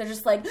 They're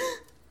just like,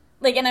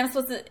 and I'm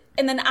supposed to,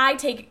 and then I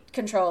take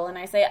control, and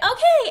I say,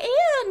 okay,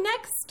 and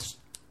next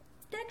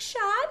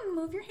shot, and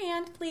move your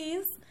hand,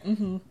 please.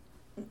 Mm-hmm.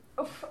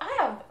 Oof, I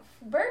have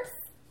burps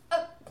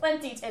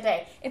plenty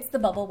today. It's the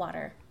bubble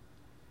water.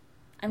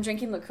 I'm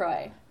drinking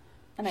LaCroix,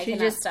 and I She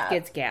cannot just stop.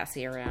 gets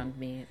gassy around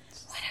me.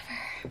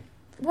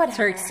 Whatever. It's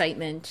her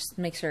excitement. Just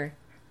makes her...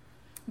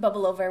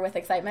 Bubble over with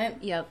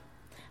excitement. Yep.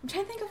 I'm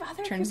trying to think of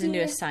other Turns creepy...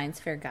 into a science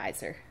fair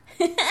geyser.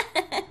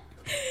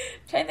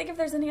 Trying to think if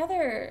there's any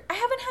other... I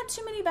haven't had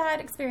too many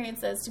bad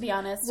experiences, to be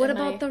honest. What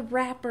about the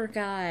rapper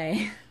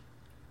guy?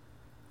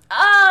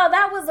 Oh,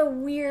 that was a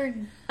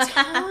weird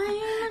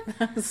time.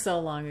 That was so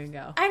long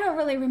ago. I don't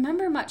really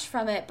remember much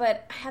from it,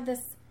 but I had this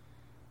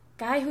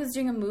guy who was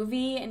doing a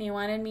movie, and he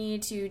wanted me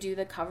to do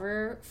the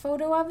cover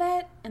photo of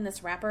it, and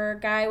this rapper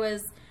guy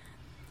was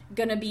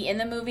gonna be in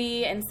the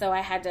movie, and so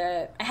I had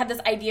this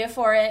idea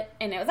for it,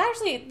 and it was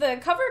actually, the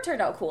cover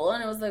turned out cool,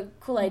 and it was a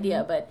cool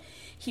idea, but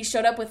he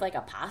showed up with like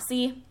a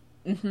posse.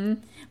 Mm-hmm.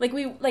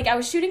 I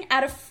was shooting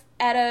at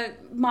a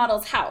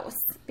model's house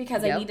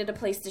because I needed a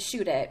place to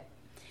shoot it.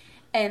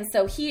 And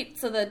so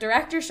the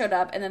director showed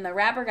up, and then the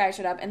rapper guy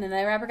showed up, and then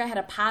the rapper guy had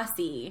a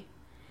posse.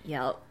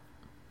 Yep.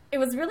 It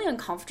was really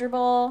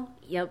uncomfortable.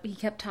 Yep, he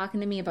kept talking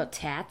to me about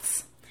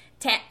tats.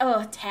 Tats.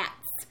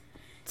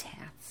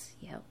 Tats,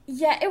 yep.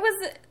 Yeah,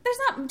 there's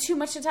not too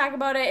much to talk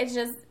about it.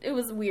 It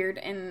was weird,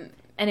 and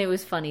it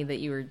was funny that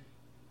you were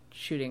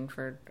shooting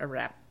for a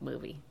rap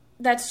movie.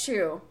 That's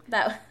true.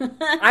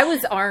 I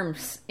was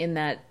arms in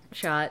that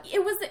shot.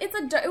 It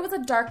was a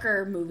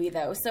darker movie,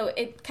 though, so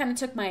it kind of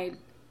took my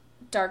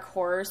dark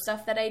horror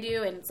stuff that I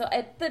do, and so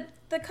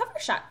the cover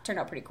shot turned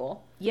out pretty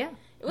cool. Yeah,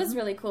 it was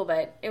really cool,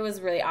 but it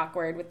was really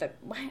awkward with a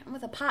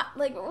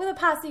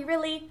posse.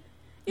 Really,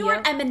 you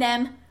weren't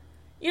Eminem.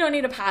 You don't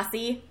need a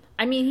posse.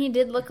 I mean, he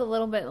did look a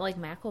little bit like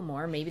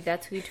Macklemore. Maybe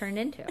that's who he turned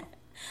into.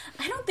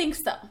 I don't think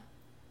so.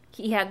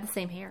 He had the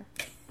same hair.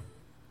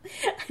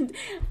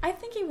 I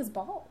think he was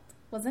bald,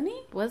 wasn't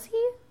he? Was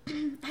he?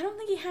 I don't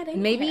think he had any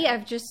Maybe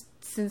hair.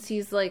 since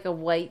he's like a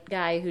white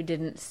guy who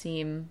didn't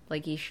seem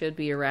like he should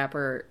be a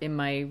rapper, in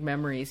my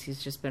memories,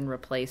 he's just been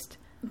replaced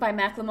by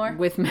Macklemore?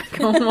 With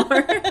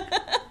Macklemore.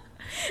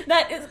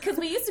 That is because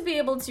we used to be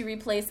able to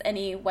replace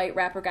any white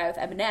rapper guy with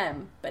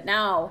Eminem, but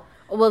now...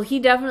 Well, he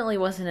definitely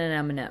wasn't an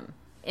Eminem.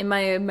 In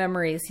my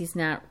memories, he's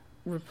not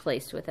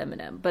replaced with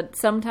Eminem. But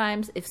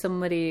sometimes if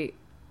somebody,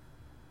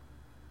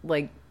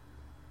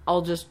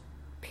 I'll just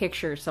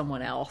picture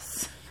someone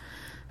else.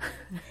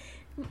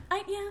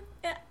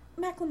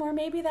 Macklemore.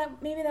 Maybe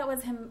that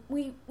was him.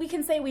 We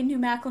can say we knew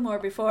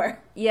Macklemore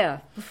before. Yeah,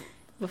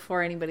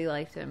 before anybody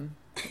liked him,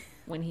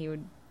 when he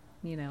would,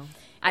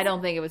 I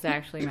don't think it was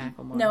actually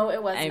Macklemore. No,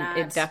 it was not.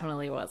 It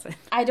definitely wasn't.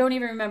 I don't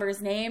even remember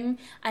his name.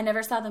 I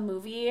never saw the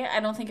movie. I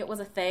don't think it was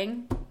a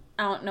thing.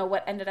 I don't know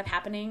what ended up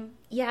happening.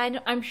 Yeah,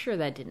 I'm sure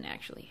that didn't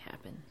actually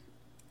happen.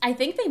 I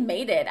think they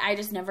made it. I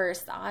just never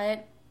saw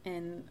it,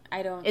 and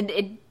I don't.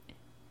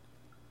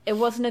 It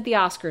wasn't at the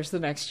Oscars the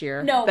next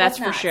year. No, that's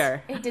it was not. For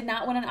sure. It did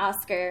not win an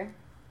Oscar,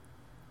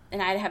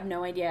 and I have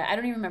no idea. I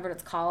don't even remember what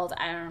it's called.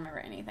 I don't remember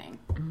anything.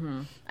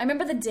 Mm-hmm. I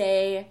remember the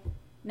day.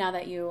 Now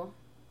that you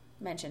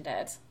mentioned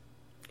it.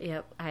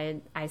 Yep,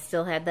 I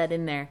still had that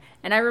in there,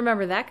 and I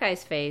remember that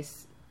guy's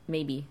face.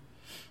 Maybe,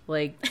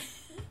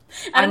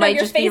 I might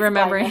just be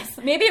remembering.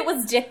 Blindness. Maybe it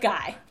was Dick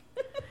Guy.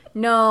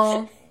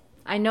 No,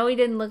 I know he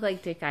didn't look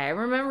like Dick Guy. I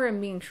remember him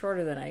being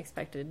shorter than I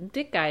expected.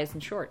 Dick Guy isn't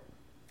short.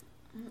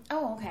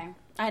 Oh, okay.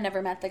 I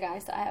never met the guy,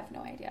 so I have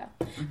no idea.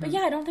 Mm-hmm. But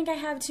yeah, I don't think I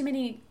have too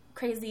many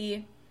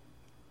crazy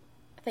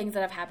things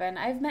that have happened.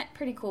 I've met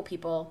pretty cool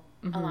people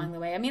along the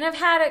way. I mean, I've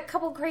had a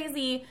couple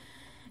crazy,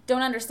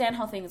 don't understand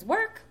how things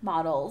work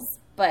models,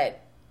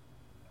 but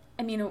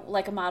I mean,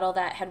 like a model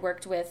that had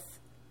worked with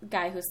a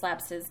guy who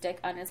slaps his dick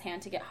on his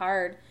hand to get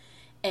hard,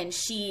 and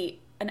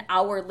she, an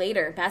hour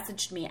later,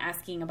 messaged me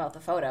asking about the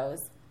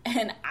photos.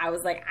 And I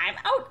was like, I'm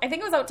out. I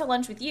think I was out to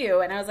lunch with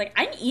you, and I was like,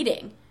 I'm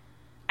eating.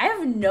 I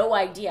have no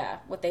idea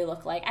what they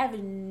look like. I have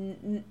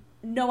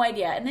no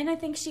idea. And then I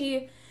think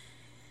she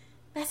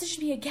messaged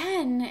me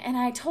again, and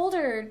I told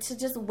her to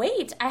just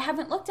wait. I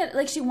haven't looked at it.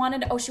 Like, she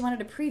wanted a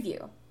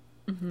preview.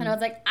 And I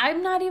was like,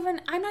 I'm not even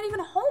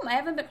home. I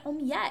haven't been home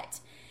yet.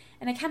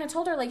 And I kind of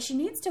told her, like, she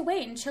needs to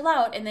wait and chill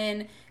out. And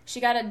then she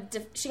got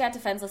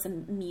defenseless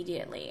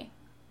immediately.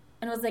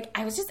 And it was like,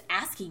 I was just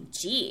asking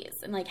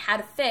Jizz and, like, how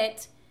to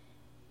fit.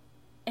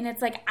 And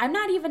it's like, I'm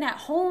not even at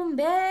home,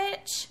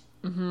 bitch.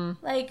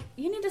 Like,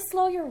 you need to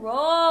slow your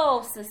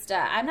roll, sister.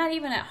 I'm not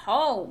even at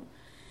home.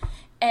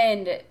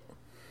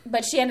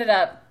 But she ended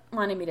up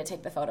wanting me to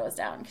take the photos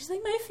down. She's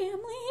like, my family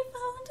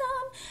found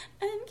them,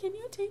 and can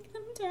you take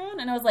them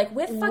down? And I was like,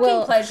 with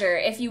fucking pleasure,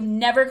 if you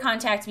never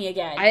contact me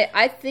again.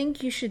 I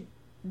think you should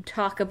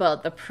talk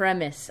about the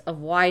premise of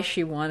why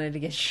she wanted to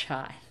get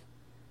shot.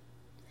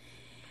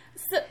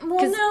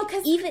 No,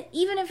 because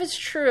even if it's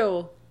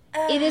true,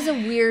 it is a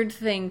weird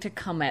thing to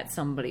come at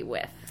somebody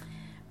with.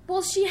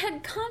 Well, she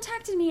had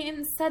contacted me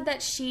and said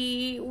that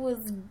she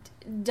was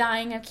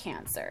dying of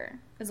cancer,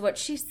 is what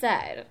she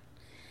said.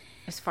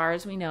 As far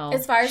as we know,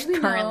 she's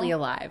currently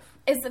alive.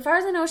 As far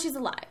as I know, she's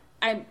alive.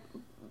 I'm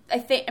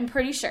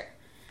pretty sure.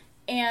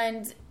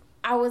 And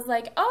I was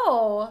like,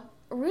 oh,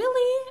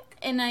 really?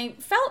 And I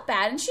felt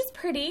bad. And she's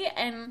pretty,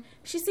 and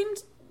she seemed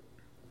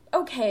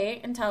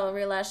okay until I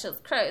realized she was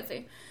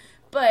crazy.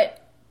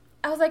 But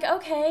I was like,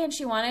 okay. And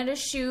she wanted to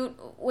shoot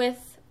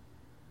with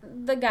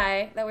the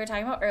guy that we were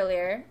talking about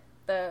earlier,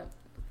 the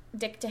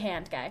dick to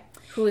hand guy.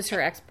 Who was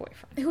her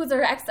ex-boyfriend? Who was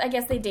her ex? I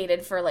guess they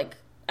dated for, like,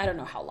 I don't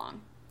know how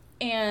long.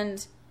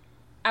 And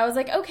I was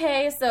like,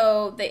 okay,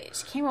 so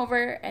she came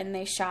over and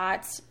they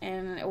shot,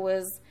 and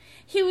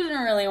he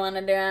didn't really want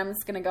to do it. I'm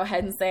just going to go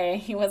ahead and say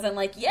he wasn't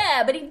like,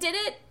 yeah, but he did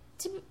it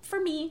for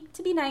me,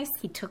 to be nice.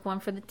 He took one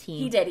for the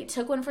team. He did. He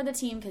took one for the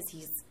team because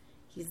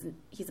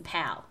he's a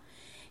pal.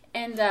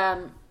 And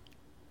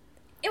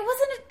it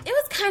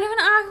was kind of an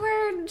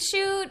awkward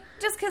shoot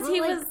just because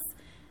he was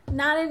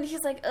not in,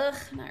 he's like, ugh,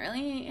 not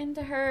really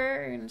into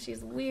her, and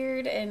she's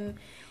weird, and...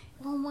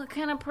 Well, what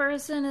kind of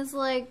person is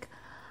like,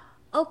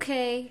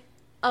 okay,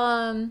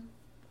 I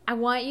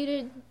want you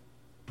to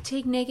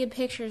take naked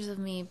pictures of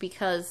me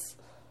because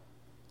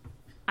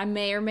I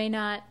may or may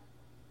not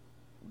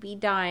be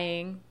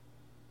dying,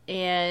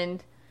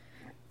 and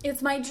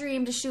it's my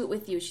dream to shoot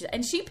with you.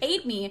 And she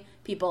paid me,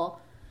 people.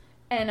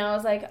 And I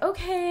was like,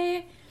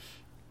 okay.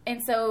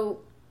 And so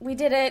we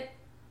did it,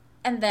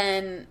 and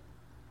then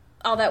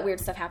all that weird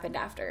stuff happened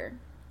after.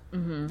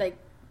 Like,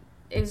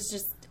 it was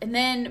just, and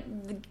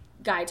then the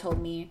guy told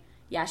me,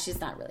 yeah,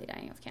 she's not really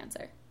dying of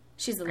cancer.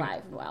 She's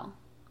alive and well.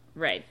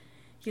 Right.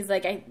 He's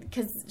like,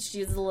 because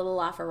she's a little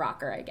off a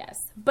rocker, I guess.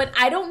 But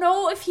I don't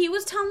know if he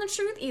was telling the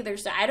truth either,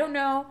 so I don't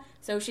know.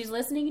 So if she's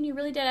listening and you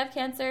really did have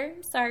cancer,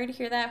 sorry to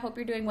hear that. Hope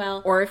you're doing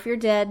well. Or if you're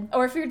dead.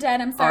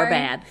 I'm sorry. Our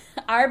bad.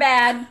 Our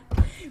bad.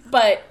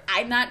 But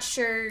I'm not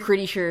sure.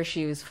 Pretty sure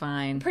she was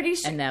fine. Pretty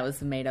sure. And that was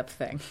the made-up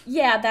thing.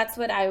 Yeah, that's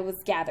what I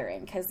was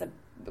gathering, because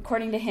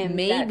according to him,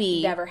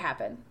 maybe that never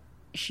happened.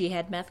 She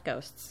had meth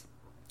ghosts.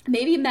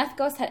 Maybe meth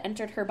ghosts had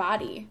entered her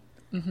body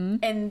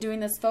and doing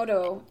this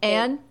photo.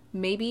 And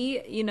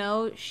maybe,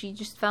 she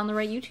just found the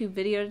right YouTube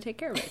video to take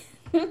care of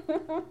it.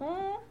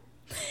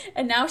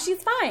 And now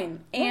she's fine.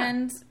 Yeah.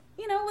 And,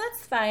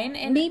 that's fine.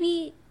 And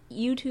maybe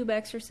YouTube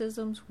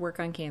exorcisms work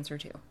on cancer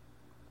too.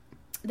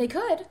 They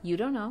could. You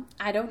don't know.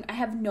 I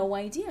have no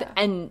idea.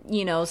 And,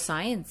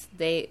 science,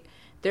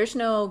 there's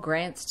no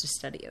grants to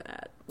study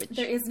that. Which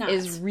there is not.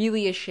 Is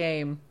really a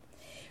shame.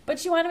 But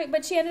she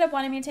ended up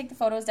wanting me to take the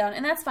photos down,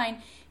 and that's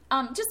fine.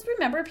 Just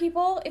remember,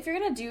 people, if you're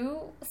going to do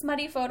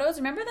smutty photos,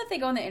 remember that they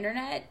go on the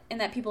internet and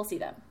that people see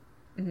them.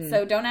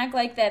 So don't act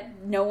like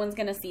that no one's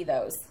going to see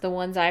those. The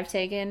ones I've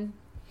taken,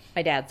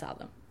 my dad saw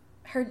them.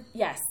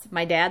 Yes.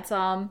 My dad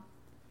saw them.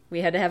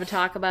 We had to have a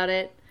talk about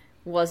it.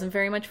 Wasn't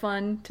very much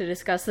fun to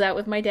discuss that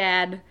with my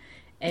dad.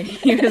 And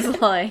he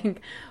was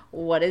like,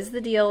 what is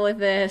the deal with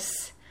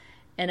this?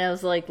 And I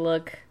was like,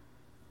 look,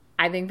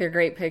 I think they're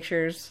great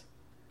pictures.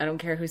 I don't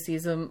care who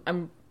sees them.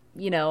 I'm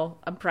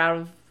proud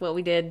of what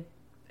we did.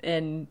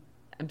 And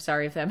I'm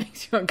sorry if that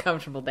makes you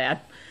uncomfortable,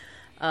 Dad.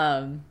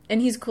 And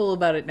he's cool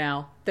about it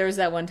now. There was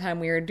that one time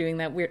we were doing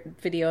that weird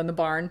video in the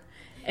barn,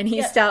 and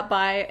he stopped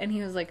by, and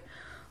he was like,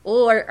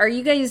 oh, are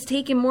you guys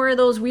taking more of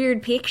those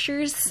weird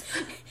pictures?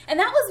 And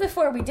that was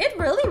before we did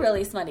really,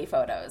 really smutty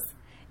photos.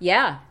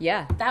 Yeah.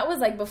 That was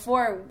like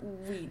before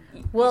we...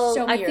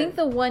 Well, I think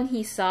the one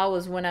he saw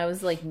was when I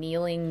was like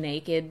kneeling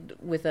naked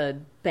with a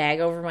bag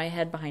over my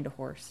head behind a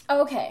horse.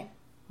 Okay.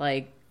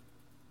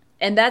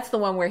 And that's the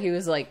one where he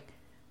was like,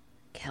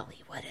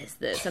 Kelly, what is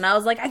this? And I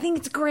was like, I think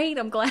it's great.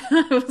 I'm glad.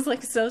 I was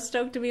like so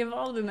stoked to be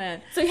involved in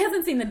that. So he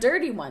hasn't seen the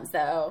dirty ones,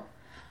 though,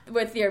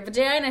 with your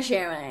vagina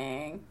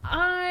showing.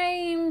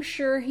 I'm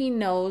sure he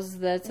knows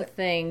that's a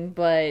thing,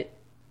 but...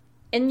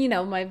 And,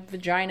 my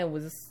vagina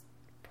was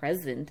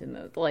present in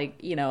the...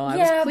 I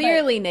was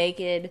clearly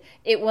naked.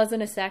 It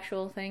wasn't a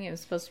sexual thing. It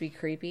was supposed to be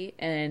creepy,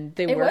 and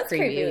they were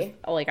creepy.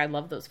 I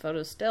love those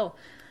photos still.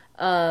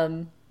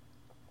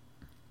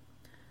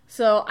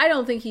 So I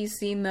don't think he's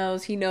seen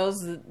those. He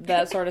knows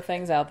that sort of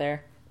thing's out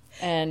there.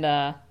 And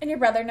your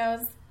brother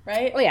knows?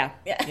 right? Oh, yeah.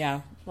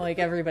 Yeah. Like,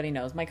 everybody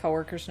knows. My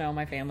coworkers know.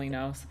 My family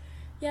knows.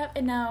 Yep,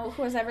 and now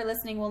who's ever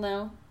listening will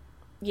know.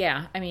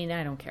 Yeah, I mean,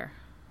 I don't care.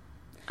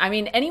 I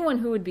mean, anyone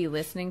who would be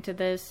listening to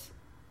this,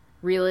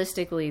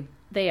 realistically,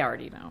 they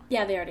already know.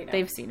 Yeah, they already know.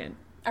 They've seen it.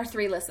 Our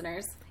 3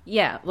 listeners.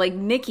 Yeah, like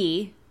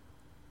Nikki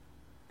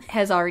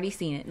has already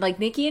seen it. Like,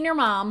 Nikki and your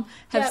mom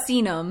have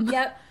seen them.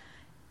 Yep.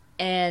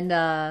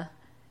 And,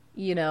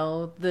 you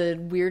know, the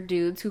weird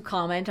dudes who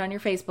comment on your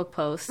Facebook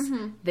posts,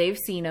 they've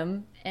seen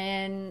them.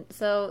 And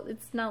so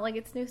it's not like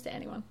it's news to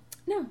anyone.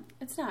 No,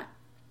 it's not.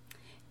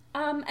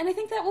 And I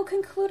think that will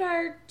conclude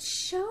our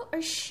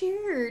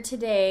share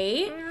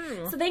today.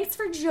 So thanks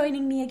for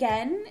joining me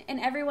again. And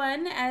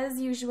everyone,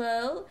 as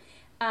usual,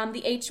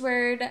 the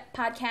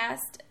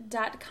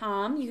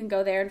hwordpodcast.com. You can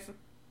go there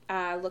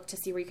and look to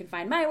see where you can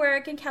find my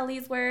work and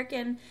Kelly's work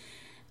and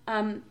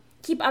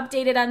keep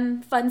updated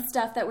on fun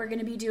stuff that we're going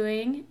to be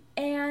doing.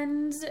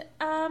 And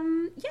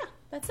yeah,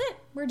 that's it.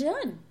 We're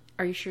done.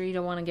 Are you sure you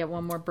don't want to get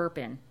one more burp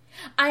in?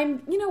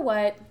 You know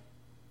what?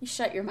 You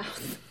shut your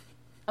mouth.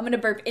 I'm going to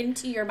burp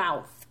into your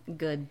mouth.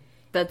 Good.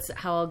 That's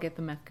how I'll get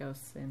the meth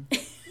ghosts in.